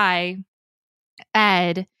this guy,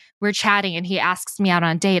 Ed, we're chatting and he asks me out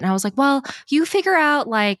on a date, and I was like, well, you figure out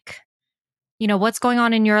like, what's going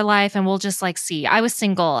on in your life, and we'll just like see. I was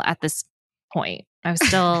single at this point. I was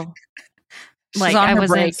still like, I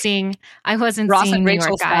wasn't seeing Ross seeing and New Rachel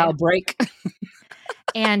York style guy. Break.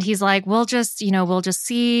 And he's like, we'll just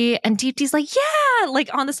see. And Deepti's like, yeah,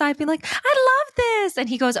 like on the side being like, I love this. And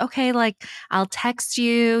he goes, okay, like I'll text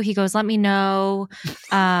you. He goes, let me know.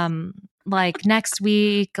 Like next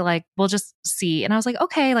week, like we'll just see. And I was like,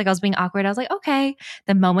 okay, like I was being awkward. I was like, okay.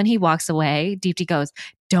 The moment he walks away, Deepti goes,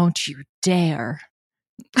 don't you dare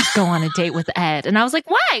go on a date with Ed. And I was like,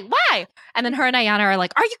 why? And then her and Ayana are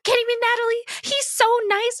like, are you kidding me, Natalie? He's so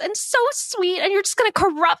nice and so sweet and you're just going to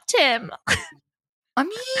corrupt him. I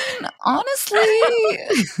mean, honestly.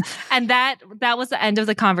 And that was the end of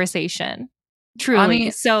the conversation. Truly. I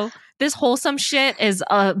mean, so this wholesome shit is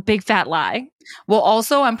a big fat lie. Well,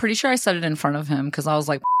 also, I'm pretty sure I said it in front of him because I was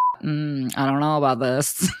like, I don't know about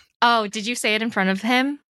this. Oh, did you say it in front of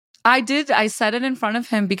him? I did. I said it in front of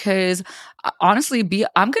him because honestly,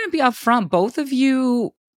 I'm going to be upfront. Both of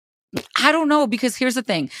you, I don't know, because here's the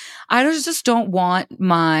thing. I just don't want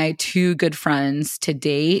my two good friends to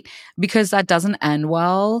date because that doesn't end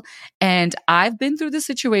well. And I've been through this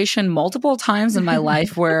situation multiple times in my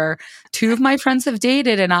life where two of my friends have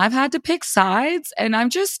dated and I've had to pick sides, and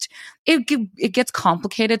it gets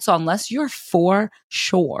complicated. So unless you're for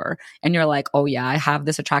sure and you're like, oh yeah, I have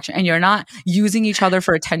this attraction, and you're not using each other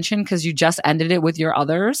for attention because you just ended it with your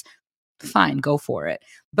others, fine, go for it.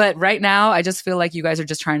 But right now, I just feel like you guys are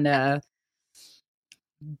just trying to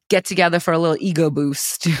get together for a little ego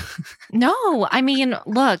boost. No, I mean,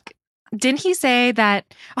 look, didn't he say that?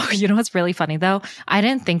 Oh, you know what's really funny though? I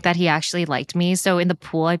didn't think that he actually liked me. So in the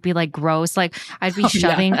pool, I'd be like gross. Like I'd be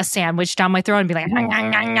shoving a sandwich down my throat and be like,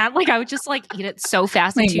 like I would just like eat it so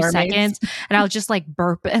fast in 2 seconds. And I would just like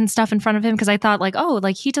burp and stuff in front of him because I thought like, oh,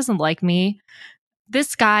 like he doesn't like me.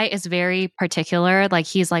 This guy is very particular. Like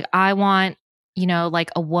he's like, I want, like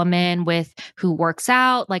a woman who works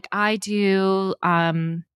out like I do.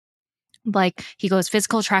 Like he goes,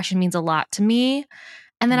 physical attraction means a lot to me.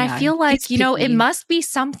 And then I feel like, it must be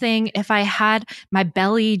something if I had my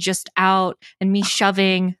belly just out and me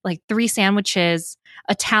shoving like 3 sandwiches,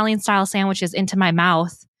 Italian style sandwiches into my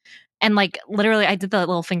mouth. And like literally I did the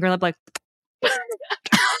little finger lip like.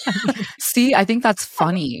 See, I think that's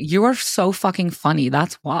funny. You are so fucking funny.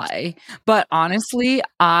 That's why. But honestly,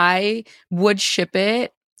 I would ship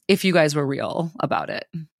it if you guys were real about it.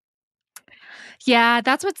 Yeah,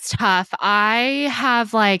 that's what's tough. I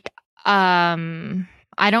have like, I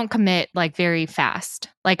don't commit like very fast.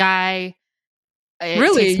 Like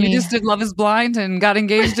really? You just did Love is Blind and got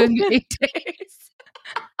engaged in 8 days?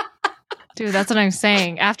 Dude, that's what I'm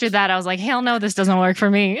saying. After that, I was like, hell no, this doesn't work for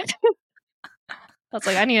me. I was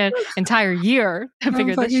like, I need an entire year to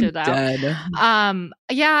figure this shit out. Dead.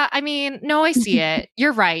 Yeah, I mean, no, I see it.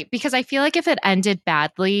 You're right. Because I feel like if it ended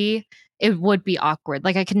badly, it would be awkward.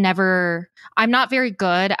 Like I'm not very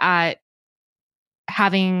good at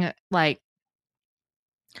having like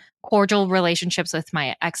cordial relationships with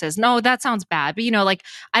my exes. No, that sounds bad. But like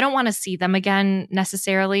I don't want to see them again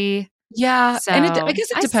necessarily. Yeah, So, and I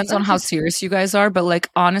guess it depends on how serious you guys are. But like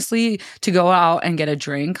honestly, to go out and get a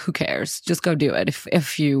drink, who cares? Just go do it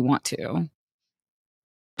if you want to.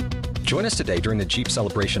 Join us today during the Jeep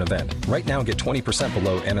Celebration event. Right now, get 20%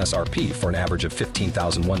 below MSRP for an average of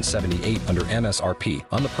 $15,178 under MSRP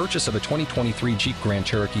on the purchase of a 2023 Jeep Grand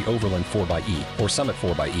Cherokee Overland 4xE or Summit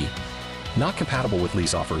 4xE. Not compatible with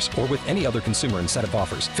lease offers or with any other consumer incentive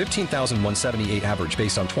offers. $15,178 average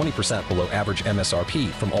based on 20% below average MSRP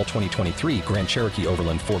from all 2023 Grand Cherokee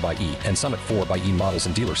Overland 4xE and Summit 4xE models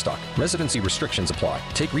in dealer stock. Residency restrictions apply.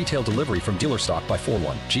 Take retail delivery from dealer stock by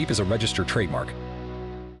 4/1. Jeep is a registered trademark.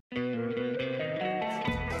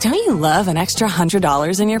 Don't you love an extra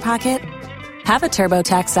 $100 in your pocket? Have a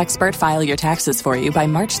TurboTax expert file your taxes for you by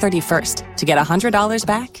March 31st to get $100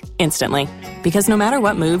 back instantly. Because no matter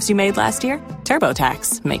what moves you made last year,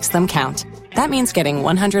 TurboTax makes them count. That means getting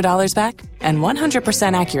 $100 back and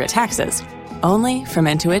 100% accurate taxes, only from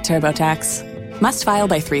Intuit TurboTax. Must file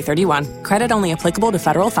by 3/31. Credit only applicable to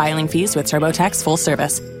federal filing fees with TurboTax full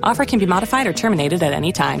service. Offer can be modified or terminated at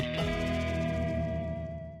any time.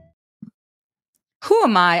 Who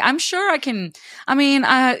am I? I'm sure I can. I mean,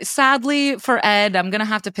 sadly for Ed, I'm going to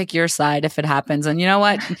have to pick your side if it happens. And you know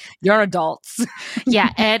what? You're adults.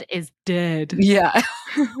 Yeah, Ed is dead. Yeah.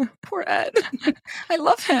 Poor Ed. I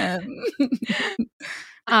love him.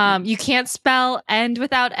 You can't spell end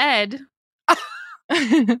without Ed.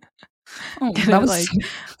 Oh, that was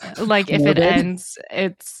like if it ends,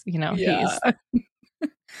 it's, yeah.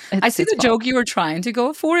 I see the joke you were trying to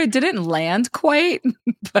go for. It didn't land quite,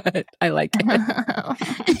 but I like it. Oh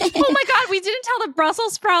my God, we didn't tell the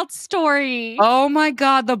Brussels sprouts story. Oh my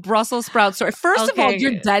God, the Brussels sprout story. First of all,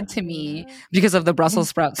 you're dead to me because of the Brussels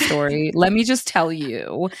sprout story. Let me just tell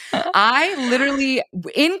you, I literally,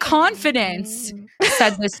 in confidence,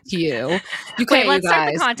 said this to you. Wait, let's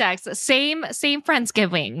start the context. Same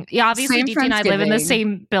Friendsgiving. Yeah, obviously, Deepti and I live in the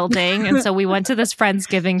same building, and so we went to this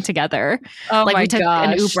Friendsgiving together. Oh my we took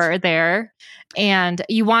gosh. an Uber there. And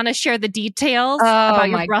you want to share the details about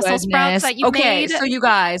your Brussels sprouts that you made? Okay, so you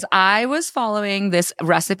guys, I was following this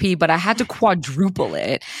recipe, but I had to quadruple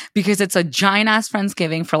it because it's a giant ass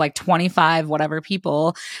Friendsgiving for like 25 whatever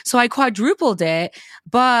people. So I quadrupled it,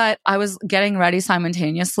 but I was getting ready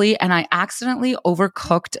simultaneously and I accidentally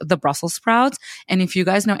overcooked the Brussels sprouts. And if you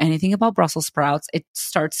guys know anything about Brussels sprouts, it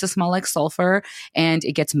starts to smell like sulfur and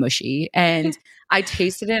it gets mushy. And I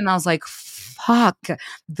tasted it and I was like, fuck,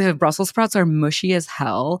 the Brussels sprouts are mushy as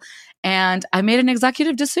hell. And I made an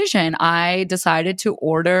executive decision. I decided to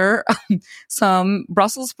order some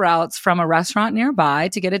Brussels sprouts from a restaurant nearby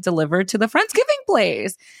to get it delivered to the Friendsgiving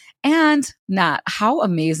place. And Nat, how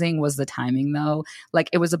amazing was the timing though? Like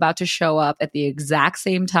it was about to show up at the exact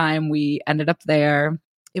same time we ended up there.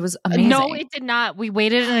 It was amazing. No, it did not. We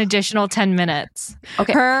waited an additional 10 minutes.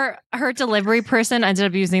 Okay. Her delivery person ended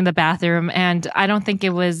up using the bathroom, and I don't think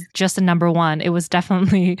it was just a number 1. It was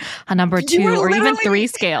definitely a number 2 or even 3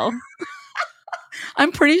 scale.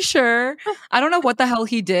 I'm pretty sure. I don't know what the hell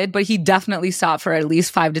he did, but he definitely stopped for at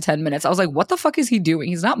least 5 to 10 minutes. I was like, what the fuck is he doing?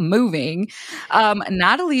 He's not moving.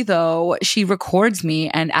 Natalie, though, she records me.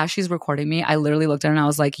 And as she's recording me, I literally looked at her and I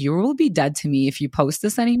was like, you will be dead to me if you post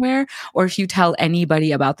this anywhere or if you tell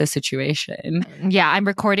anybody about this situation. Yeah, I'm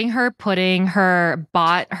recording her putting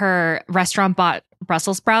her restaurant bought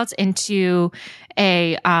Brussels sprouts into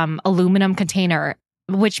a aluminum container,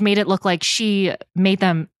 which made it look like she made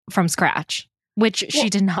them from scratch. Which she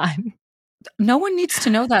did not. No one needs to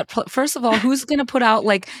know that. First of all, who's going to put out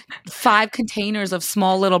like 5 containers of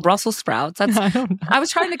small little Brussels sprouts? I was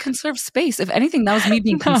trying to conserve space. If anything, that was me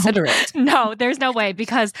being considerate. No, there's no way.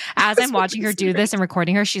 Because as I'm watching her do this and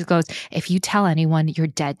recording her, she goes, if you tell anyone, you're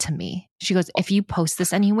dead to me. She goes, if you post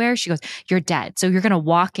this anywhere, she goes, you're dead. So you're going to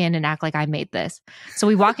walk in and act like I made this. So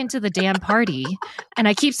we walk into the damn party and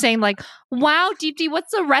I keep saying like, wow, Deepti,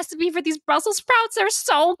 what's the recipe for these Brussels sprouts? They're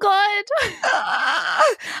so good.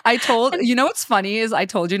 You know what's funny is I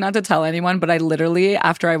told you not to tell anyone, but I literally,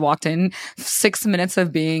 after I walked in 6 minutes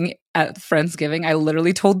of being at Friendsgiving, I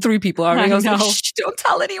literally told 3 people already. I was like, shh, don't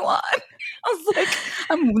tell anyone. I was like,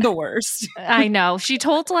 I'm the worst. I know. She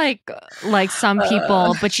told like some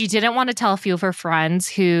people, but she didn't want to tell a few of her friends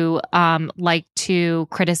who like to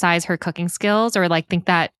criticize her cooking skills or like think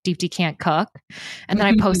that Deepti can't cook. And then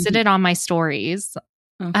I posted it on my stories.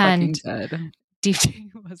 I'm and fucking dead. Deepti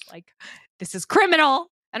was like, "This is criminal."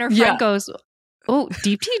 And her friend goes, "Oh,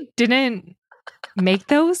 Deepti didn't make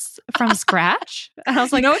those from scratch?" And I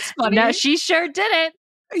was like, you know what's funny? No, she sure didn't.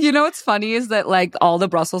 You know what's funny is that like all the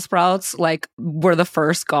Brussels sprouts like were the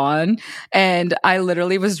first gone, and I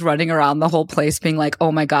literally was running around the whole place being like,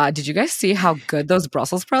 "Oh my god, did you guys see how good those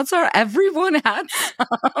Brussels sprouts are? Everyone had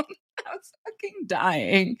some." I was fucking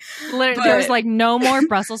dying. Literally, there was like no more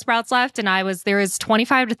Brussels sprouts left, and there was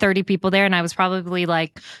 25 to 30 people there, and I was probably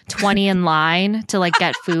like 20 in line to like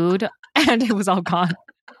get food, and it was all gone.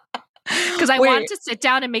 Because I wanted to sit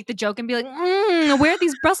down and make the joke and be like, where are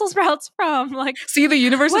these Brussels sprouts from? Like, see, the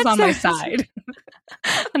universe is on my side.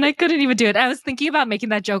 And I couldn't even do it. I was thinking about making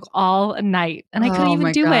that joke all night, and I couldn't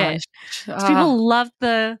even do it. People love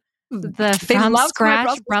the from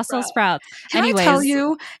scratch Brussels sprouts. Can Anyways, I tell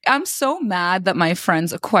you, I'm so mad that my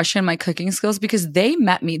friends question my cooking skills because they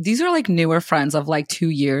met me. These are like newer friends of like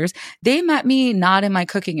 2 years. They met me not in my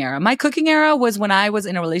cooking era. My cooking era was when I was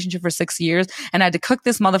in a relationship for 6 years and I had to cook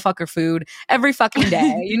this motherfucker food every fucking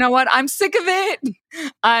day. You know what? I'm sick of it.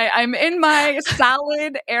 I'm in my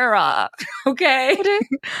salad era. Okay.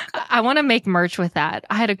 I want to make merch with that.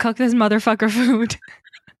 I had to cook this motherfucker food.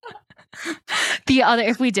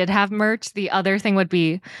 If we did have merch, the other thing would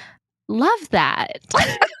be love that.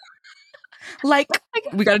 Like,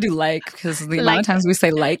 we got to do like, because the amount of times we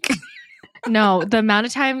say like. No, the amount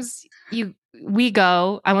of times we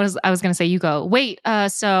go, I was going to say you go, wait,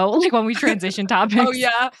 so like when we transition topics. Oh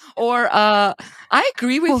yeah. Or, I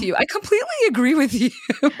agree with you. I completely agree with you.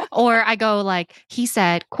 Or I go like, he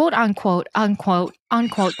said, quote, unquote, unquote,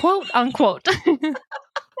 unquote, quote, unquote.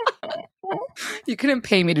 You couldn't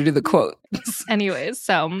pay me to do the quote. Anyways,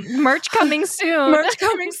 so merch coming soon. Merch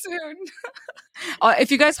coming soon.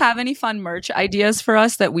 If you guys have any fun merch ideas for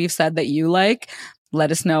us that we've said that you like,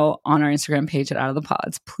 let us know on our Instagram page at Out of the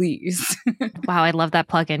Pods, please. Wow, I love that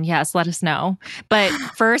plugin. Yes, let us know. But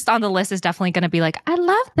first on the list is definitely going to be like, I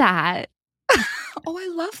love that. Oh, I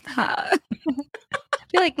love that.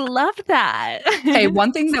 Be like, love that. Hey,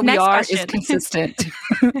 one thing that we are question. is consistent.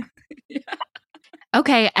 Yeah.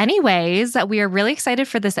 Okay, anyways, we are really excited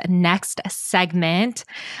for this next segment.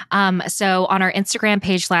 So on our Instagram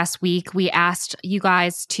page last week, we asked you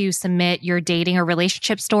guys to submit your dating or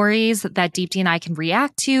relationship stories that Deepti and I can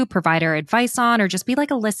react to, provide our advice on, or just be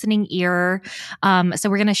like a listening ear. So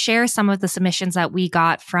we're going to share some of the submissions that we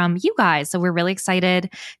got from you guys. So we're really excited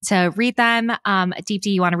to read them.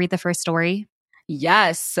 Deepti, you want to read the first story?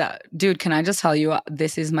 Yes. Dude, can I just tell you,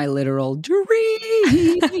 this is my literal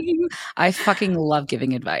dream. I fucking love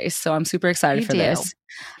giving advice. So I'm super excited for this.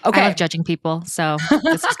 Okay. I love judging people. So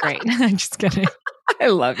this is great. I'm just kidding. I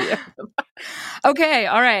love you. Okay.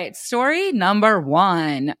 All right. Story number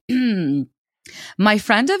 1. My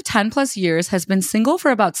friend of 10 plus years has been single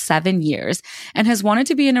for about 7 years and has wanted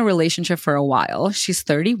to be in a relationship for a while. She's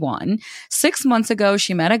 31. 6 months ago,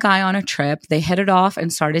 she met a guy on a trip. They hit it off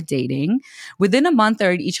and started dating. Within a month,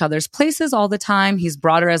 they're at each other's places all the time. He's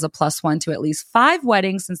brought her as a +1 to at least 5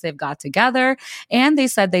 weddings since they've got together. And they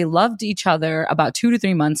said they loved each other about 2 to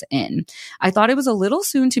 3 months in. I thought it was a little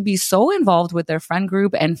soon to be so involved with their friend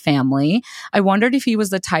group and family. I wondered if he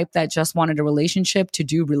was the type that just wanted a relationship to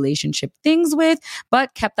do relationship things with,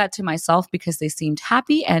 but kept that to myself because they seemed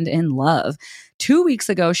happy and in love. 2 weeks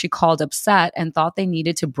ago, she called upset and thought they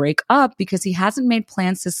needed to break up because he hasn't made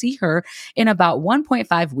plans to see her in about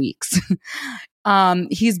 1.5 weeks.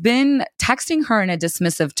 He's been texting her in a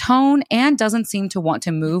dismissive tone and doesn't seem to want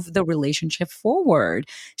to move the relationship forward.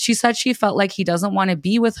 She said she felt like he doesn't want to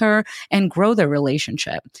be with her and grow their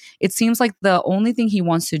relationship. It seems like the only thing he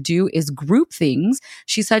wants to do is group things.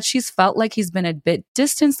 She said she's felt like he's been a bit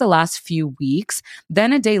distant the last few weeks.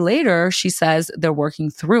 Then a day later, she says they're working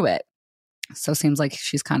through it. So seems like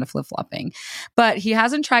she's kind of flip-flopping. But he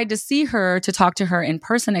hasn't tried to see her, to talk to her in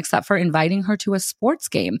person, except for inviting her to a sports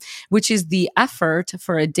game, which is the effort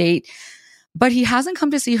for a date. But he hasn't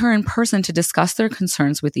come to see her in person to discuss their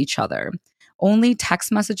concerns with each other. Only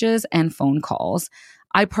text messages and phone calls.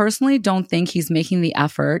 I personally don't think he's making the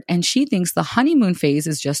effort, and she thinks the honeymoon phase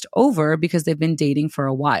is just over because they've been dating for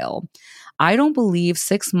a while. I don't believe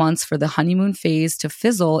 6 months for the honeymoon phase to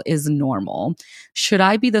fizzle is normal. Should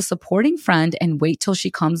I be the supporting friend and wait till she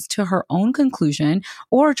comes to her own conclusion,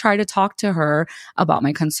 or try to talk to her about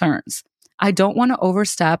my concerns? I don't want to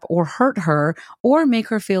overstep or hurt her or make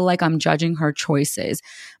her feel like I'm judging her choices.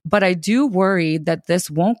 But I do worry that this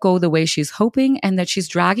won't go the way she's hoping and that she's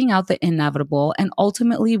dragging out the inevitable and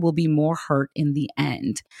ultimately will be more hurt in the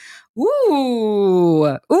end.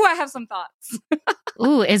 Ooh, I have some thoughts.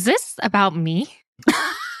 Ooh, is this about me?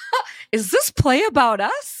 Is this play about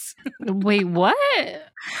us? Wait, what?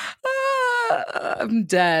 I'm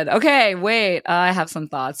dead. Okay, wait. I have some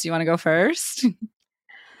thoughts. Do you want to go first?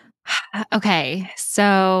 Okay,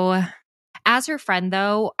 so as her friend,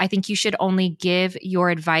 though, I think you should only give your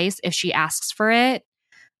advice if she asks for it.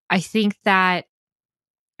 I think that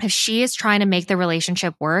if she is trying to make the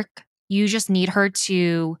relationship work, you just need her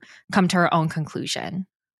to come to her own conclusion.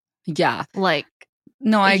 Yeah. Like,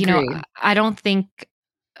 no, I agree.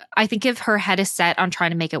 I think if her head is set on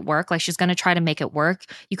trying to make it work, like she's going to try to make it work,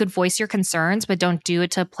 you could voice your concerns, but don't do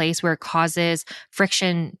it to a place where it causes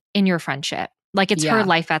friction in your friendship. Like it's her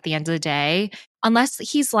life at the end of the day. Unless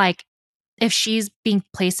he's like, if she's being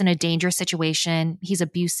placed in a dangerous situation, he's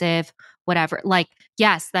abusive, whatever. Like,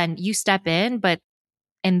 yes, then you step in. But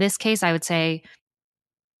in this case, I would say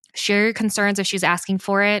share your concerns if she's asking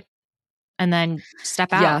for it and then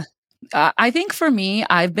step out. Yeah. I think for me,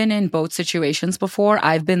 I've been in both situations before.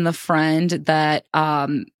 I've been the friend that,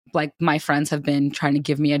 like my friends have been trying to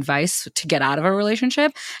give me advice to get out of a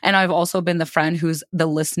relationship. And I've also been the friend who's the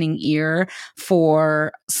listening ear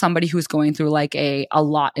for somebody who's going through like a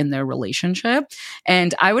lot in their relationship.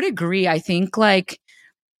 And I would agree. I think one,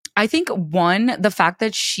 the fact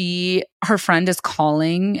that her friend is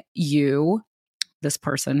calling you, this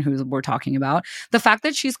person who we're talking about, the fact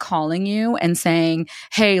that she's calling you and saying,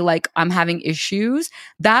 hey, like I'm having issues,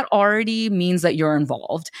 that already means that you're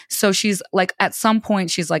involved. So she's like, at some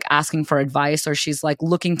point she's like asking for advice or she's like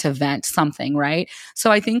looking to vent something, right?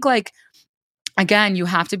 So I think like, again, you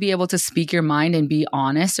have to be able to speak your mind and be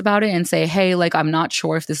honest about it and say, hey, like, I'm not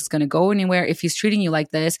sure if this is going to go anywhere, if he's treating you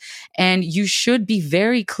like this. And you should be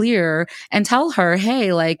very clear and tell her,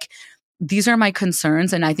 hey, like, these are my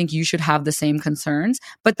concerns and I think you should have the same concerns.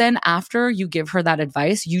 But then after you give her that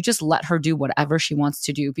advice, you just let her do whatever she wants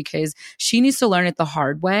to do because she needs to learn it the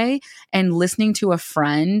hard way. And listening to a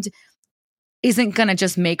friend isn't going to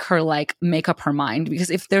just make her like make up her mind,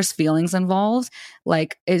 because if there's feelings involved,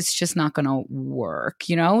 like it's just not going to work,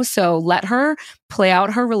 you know? So let her play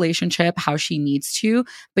out her relationship how she needs to,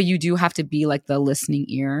 but you do have to be like the listening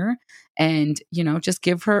ear and, you know, just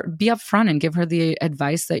be upfront and give her the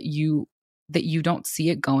advice that you don't see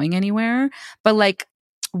it going anywhere, but like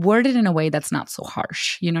word it in a way that's not so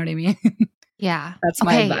harsh. You know what I mean? Yeah. That's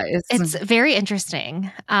my advice. It's very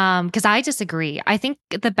interesting. Because I disagree. I think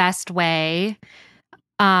the best way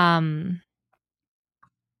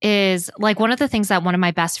is like one of the things that one of my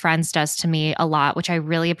best friends does to me a lot, which I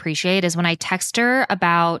really appreciate, is when I text her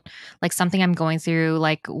about like something I'm going through,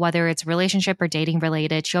 like whether it's relationship or dating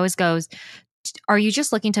related, she always goes, are you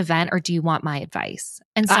just looking to vent or do you want my advice?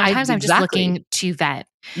 And sometimes I'm just looking to vent.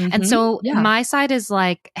 Mm-hmm. And so my side is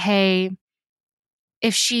like, hey,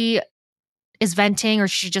 if she is venting or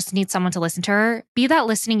she just needs someone to listen to her, be that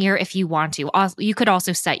listening ear if you want to. You could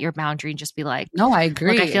also set your boundary and just be like, no, I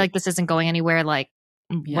agree. Look, I feel like this isn't going anywhere, like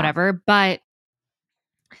whatever. But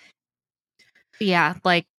yeah,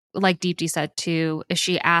 like Deepti said too, if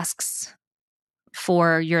she asks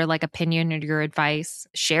for your like opinion or your advice,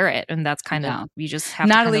 share it. And that's kind of, you just have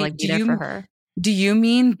Natalie, to kind of like be there for her. Do you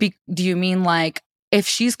mean like if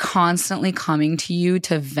she's constantly coming to you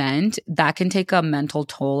to vent, that can take a mental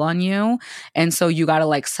toll on you. And so you got to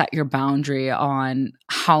like set your boundary on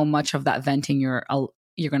how much of that venting you're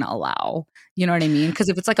going to allow. You know what I mean? Because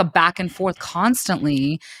if it's like a back and forth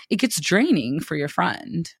constantly, it gets draining for your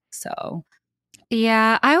friend. So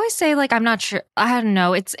yeah, I always say like, I'm not sure. I don't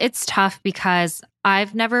know. It's tough because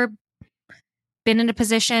I've never been in a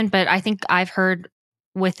position, but I think I've heard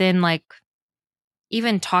within like,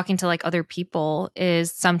 even talking to like other people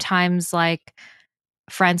is sometimes like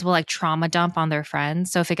friends will like trauma dump on their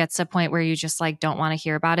friends. So if it gets to a point where you just like don't want to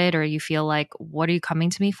hear about it or you feel like, what are you coming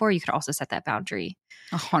to me for? You could also set that boundary.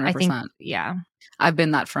 100%. Yeah. I've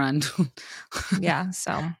been that friend. Yeah.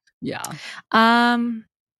 So, yeah.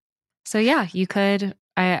 So yeah, you could,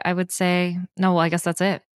 I would say, no, well, I guess that's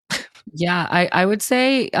it. Yeah. I would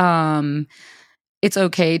say, it's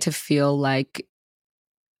okay to feel like,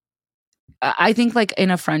 I think like in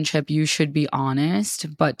a friendship, you should be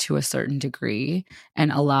honest, but to a certain degree,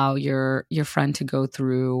 and allow your friend to go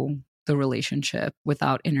through the relationship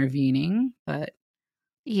without intervening. But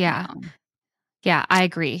yeah, I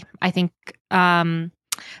agree. I think,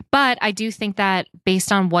 but I do think that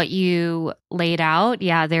based on what you laid out,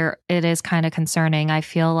 it is kind of concerning. I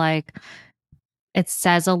feel like it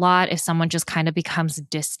says a lot if someone just kind of becomes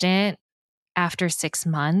distant after 6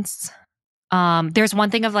 months. There's one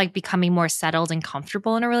thing of like becoming more settled and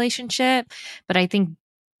comfortable in a relationship, but I think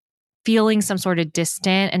feeling some sort of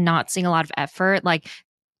distant and not seeing a lot of effort, like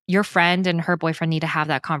your friend and her boyfriend need to have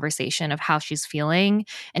that conversation of how she's feeling,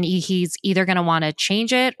 and he's either going to want to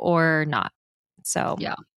change it or not. So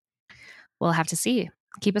Yeah. we'll have to see.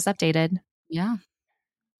 Keep us updated. Yeah.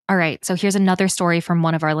 All right. So here's another story from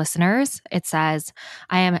one of our listeners. It says,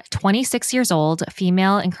 I am 26 years old,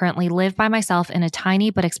 female, and currently live by myself in a tiny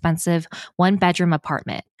but expensive 1-bedroom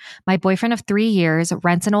apartment. My boyfriend of 3 years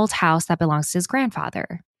rents an old house that belongs to his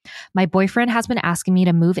grandfather. My boyfriend has been asking me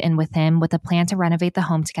to move in with him with a plan to renovate the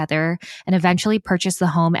home together and eventually purchase the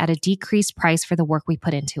home at a decreased price for the work we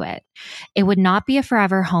put into it. It would not be a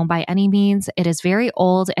forever home by any means. It is very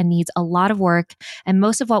old and needs a lot of work, and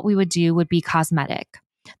most of what we would do would be cosmetic.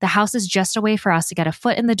 The house is just a way for us to get a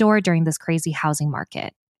foot in the door during this crazy housing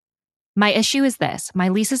market. My issue is this. My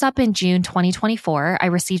lease is up in June 2024. I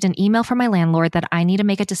received an email from my landlord that I need to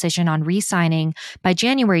make a decision on re-signing by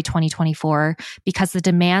January 2024 because the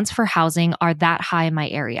demands for housing are that high in my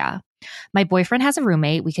area. My boyfriend has a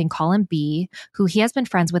roommate, we can call him B, who he has been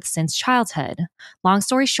friends with since childhood. Long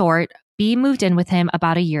story short, B moved in with him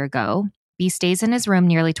about a year ago. B stays in his room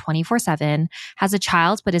nearly 24/7, has a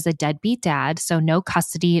child but is a deadbeat dad, so no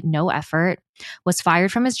custody, no effort, was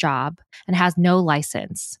fired from his job, and has no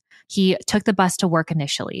license. He took the bus to work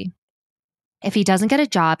initially. If he doesn't get a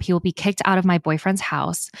job, he will be kicked out of my boyfriend's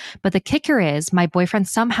house. But the kicker is, my boyfriend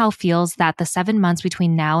somehow feels that the 7 months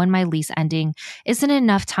between now and my lease ending isn't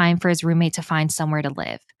enough time for his roommate to find somewhere to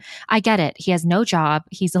live. I get it. He has no job.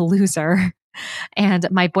 He's a loser. And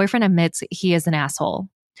my boyfriend admits he is an asshole.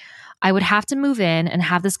 I would have to move in and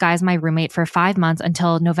have this guy as my roommate for 5 months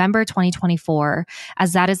until November 2024,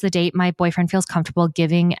 as that is the date my boyfriend feels comfortable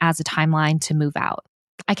giving as a timeline to move out.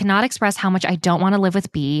 I cannot express how much I don't want to live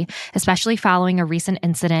with B, especially following a recent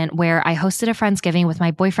incident where I hosted a Friendsgiving with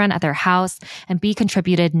my boyfriend at their house and B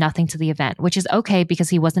contributed nothing to the event, which is okay because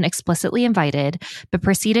he wasn't explicitly invited, but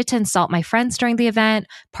proceeded to insult my friends during the event,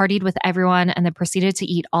 partied with everyone, and then proceeded to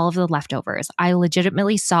eat all of the leftovers. I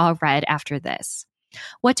legitimately saw red after this.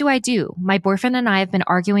 What do I do? My boyfriend and I have been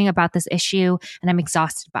arguing about this issue and I'm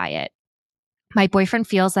exhausted by it. My boyfriend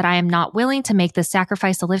feels that I am not willing to make the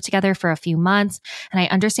sacrifice to live together for a few months, and I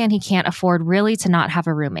understand he can't afford really to not have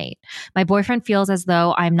a roommate. My boyfriend feels as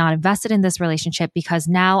though I'm not invested in this relationship because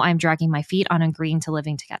now I'm dragging my feet on agreeing to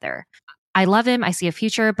living together. I love him, I see a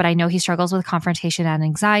future, but I know he struggles with confrontation and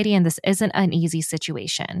anxiety, and this isn't an easy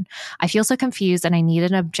situation. I feel so confused and I need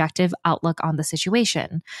an objective outlook on the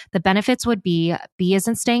situation. The benefits would be B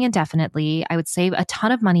isn't staying indefinitely, I would save a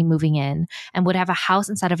ton of money moving in, and would have a house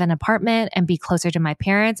instead of an apartment and be closer to my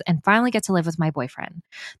parents and finally get to live with my boyfriend.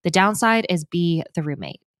 The downside is B, the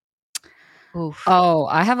roommate. Oof. Oh,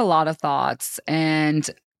 I have a lot of thoughts. And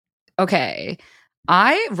okay,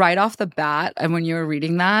 I right off the bat, and when you were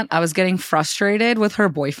reading that, I was getting frustrated with her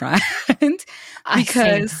boyfriend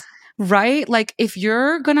because, right? Like, if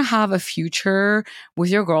you're going to have a future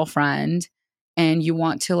with your girlfriend and you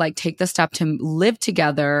want to like take the step to live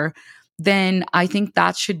together, then I think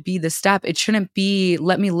that should be the step. It shouldn't be,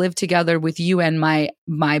 let me live together with you and my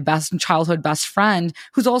best childhood best friend,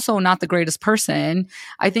 who's also not the greatest person.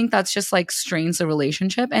 I think that's just like strains the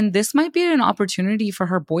relationship. And this might be an opportunity for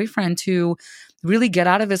her boyfriend to really get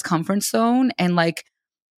out of his comfort zone and like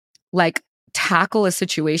tackle a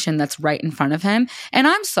situation that's right in front of him. And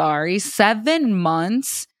I'm sorry, 7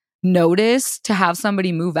 months notice to have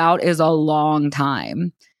somebody move out is a long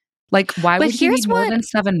time. Like, why would he need more than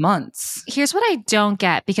 7 months? Here's what I don't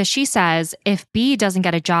get, because she says if B doesn't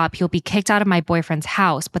get a job, he'll be kicked out of my boyfriend's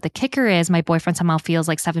house. But the kicker is my boyfriend somehow feels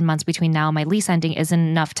like 7 months between now and my lease ending isn't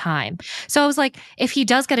enough time. So I was like, if he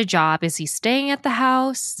does get a job, is he staying at the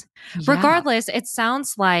house? Yeah. Regardless, it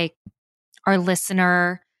sounds like our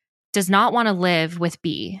listener does not want to live with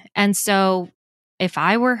B. And so if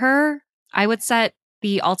I were her, I would set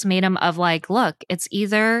the ultimatum of like, look, it's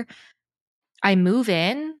either I move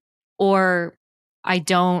in or I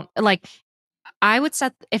don't. Like, I would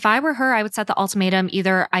set, if I were her, I would set the ultimatum,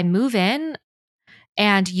 either I move in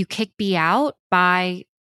and you kick B out by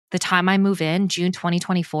the time I move in, June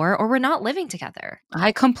 2024, or we're not living together.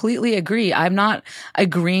 I completely agree. I'm not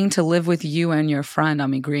agreeing to live with you and your friend.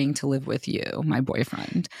 I'm agreeing to live with you, my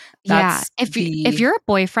boyfriend. That's if your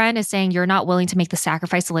boyfriend is saying you're not willing to make the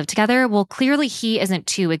sacrifice to live together, well, clearly he isn't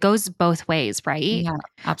too. It goes both ways, right? Yeah,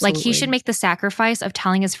 absolutely. Like, he should make the sacrifice of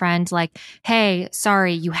telling his friend, like, hey,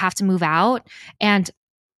 sorry, you have to move out, and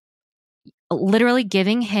literally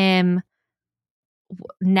giving him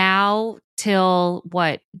now till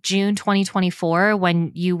June 2024,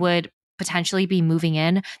 when you would potentially be moving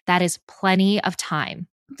in, that is plenty of time.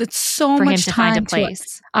 That's so for much him to time find a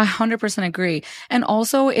place. I 100% agree. And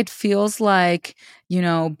also it feels like,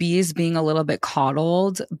 B is being a little bit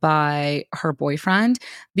coddled by her boyfriend,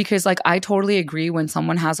 because like, I totally agree, when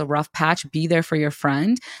someone has a rough patch, be there for your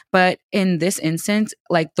friend. But in this instance,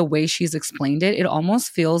 like the way she's explained it, it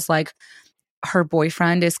almost feels like her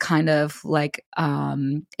boyfriend is kind of like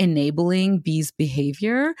enabling B's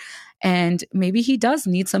behavior. And maybe he does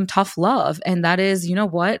need some tough love. And that is, you know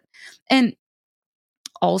what? And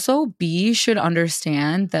also, B should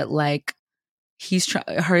understand that like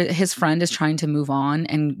his friend is trying to move on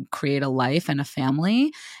and create a life and a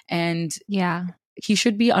family, and Yeah. he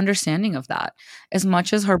should be understanding of that. As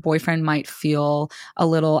much as her boyfriend might feel a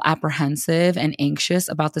little apprehensive and anxious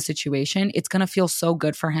about the situation, it's going to feel so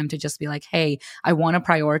good for him to just be like, hey, I want to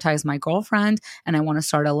prioritize my girlfriend and I want to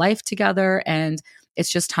start a life together. And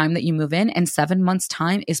it's just time that you move in. And 7 months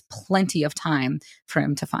time is plenty of time for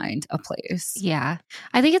him to find a place. Yeah.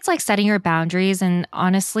 I think it's like setting your boundaries. And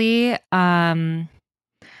honestly, I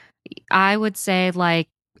would say like,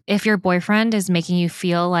 if your boyfriend is making you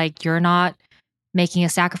feel like you're not making a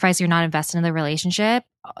sacrifice, you're not invested in the relationship,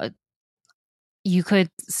 you could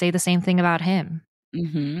say the same thing about him.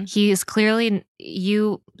 Mm-hmm. He is clearly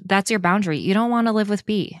that's your boundary. You don't want to live with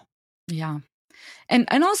B. Yeah.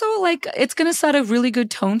 And also like, it's going to set a really good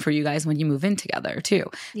tone for you guys when you move in together too,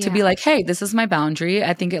 to be like, hey, this is my boundary.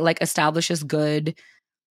 I think it like establishes good,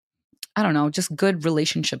 I don't know, just good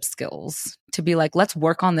relationship skills to be like, let's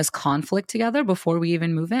work on this conflict together before we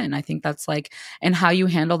even move in. I think that's like, and how you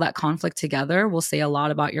handle that conflict together will say a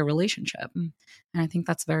lot about your relationship. And I think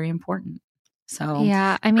that's very important. So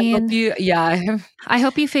yeah, I mean, I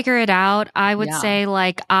hope you figure it out. I would say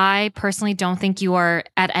like, I personally don't think you are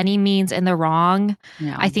at any means in the wrong.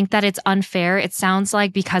 Yeah. I think that it's unfair. It sounds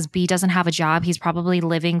like because B doesn't have a job, he's probably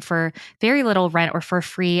living for very little rent or for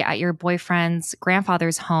free at your boyfriend's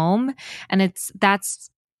grandfather's home. And I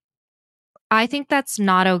think that's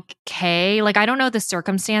not okay. Like, I don't know the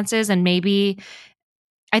circumstances, and maybe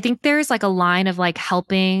I think there's like a line of like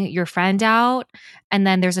helping your friend out. And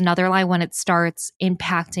then there's another line when it starts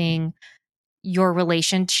impacting your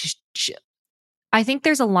relationship. I think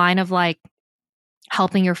there's a line of like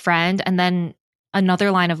helping your friend, and then another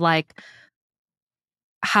line of like,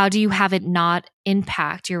 how do you have it not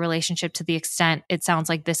impact your relationship to the extent it sounds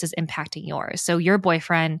like this is impacting yours? So your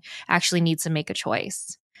boyfriend actually needs to make a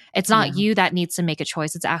choice. It's not you that needs to make a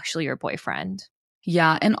choice. It's actually your boyfriend.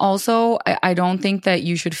 Yeah. And also, I don't think that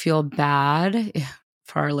you should feel bad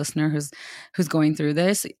for our listener who's going through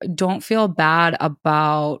this. Don't feel bad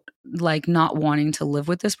about like not wanting to live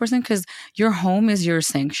with this person, because your home is your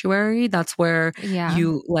sanctuary. That's where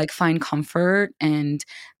you like find comfort, and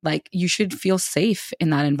like you should feel safe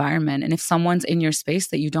in that environment. And if someone's in your space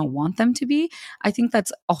that you don't want them to be, I think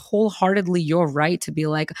that's a wholeheartedly your right to be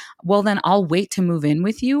like, well, then I'll wait to move in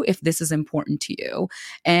with you if this is important to you.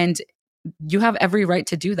 And you have every right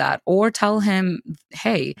to do that, or tell him,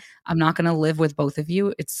 hey, I'm not going to live with both of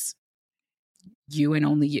you. It's you and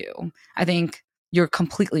only you. I think you're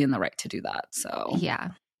completely in the right to do that. So yeah,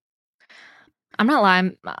 I'm not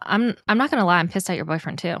lying. I'm not going to lie. I'm pissed at your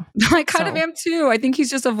boyfriend too. I kind of am too. I think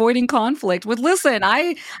he's just avoiding conflict. Listen,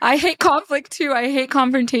 I hate conflict too. I hate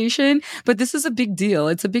confrontation, but this is a big deal.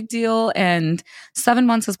 It's a big deal. And 7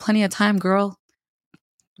 months is plenty of time, girl.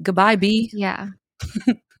 Goodbye, B. Yeah.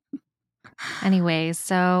 Anyways,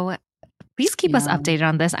 so please keep us updated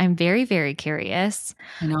on this. I'm very, very curious.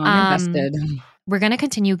 I know, I'm invested. We're going to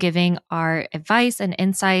continue giving our advice and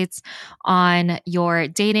insights on your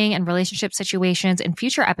dating and relationship situations in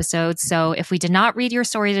future episodes. So if we did not read your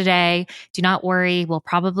story today, do not worry. We'll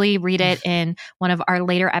probably read it in one of our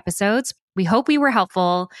later episodes. We hope we were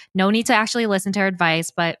helpful. No need to actually listen to our advice,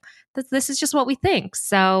 but this is just what we think.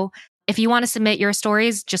 So if you want to submit your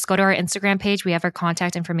stories, just go to our Instagram page. We have our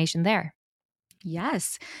contact information there.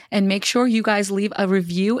 Yes. And make sure you guys leave a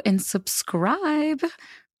review and subscribe.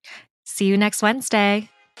 See you next Wednesday.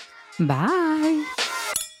 Bye.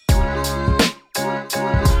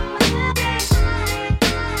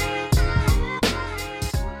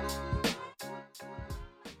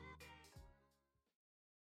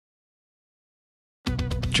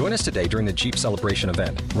 Join us today during the Jeep Celebration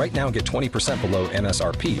event. Right now, get 20% below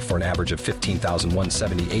MSRP for an average of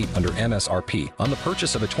 $15,178 under MSRP on the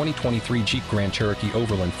purchase of a 2023 Jeep Grand Cherokee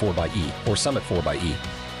Overland 4xE or Summit 4xE.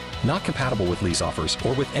 Not compatible with lease offers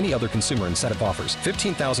or with any other consumer incentive offers.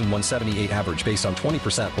 $15,178 average based on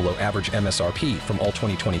 20% below average MSRP from all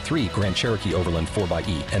 2023 Grand Cherokee Overland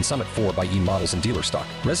 4xE and Summit 4xE models in dealer stock.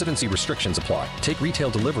 Residency restrictions apply. Take retail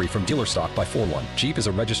delivery from dealer stock by 4/1. Jeep is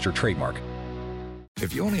a registered trademark.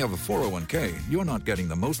 If you only have a 401k, you're not getting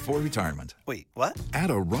the most for retirement. Wait, what? Add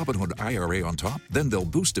a Robinhood IRA on top, then they'll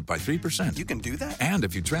boost it by 3%. You can do that? And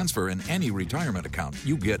if you transfer in any retirement account,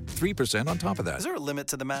 you get 3% on top of that. Is there a limit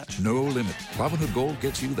to the match? No limit. Robinhood Gold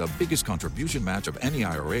gets you the biggest contribution match of any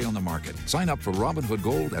IRA on the market. Sign up for Robinhood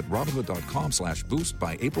Gold at Robinhood.com/boost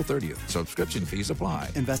by April 30th. Subscription fees apply.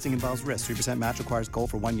 Investing involves risk. 3% match requires gold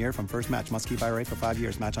for 1 year from first match. Must keep IRA for 5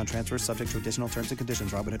 years. Match on transfers subject to additional terms and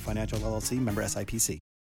conditions. Robinhood Financial LLC, member SIPC.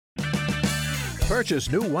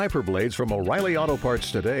 Purchase new wiper blades from O'Reilly Auto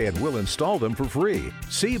Parts today and we'll install them for free.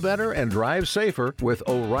 See better and drive safer with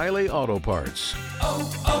O'Reilly Auto Parts.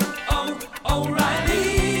 O'Reilly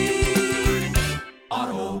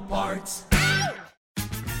Auto Parts.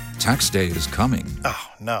 Tax day is coming. Oh,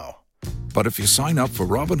 no. But if you sign up for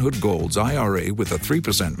Robinhood Gold's IRA with a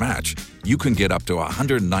 3% match, you can get up to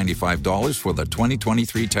 $195 for the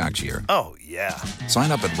 2023 tax year. Oh, yeah. Sign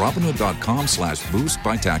up at Robinhood.com/boost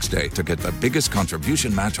by tax day to get the biggest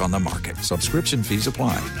contribution match on the market. Subscription fees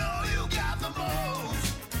apply.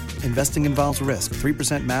 Investing involves risk.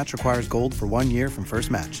 3% match requires gold for 1 year from first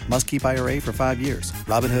match. Must keep IRA for 5 years.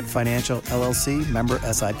 Robinhood Financial LLC, member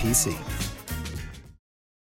SIPC.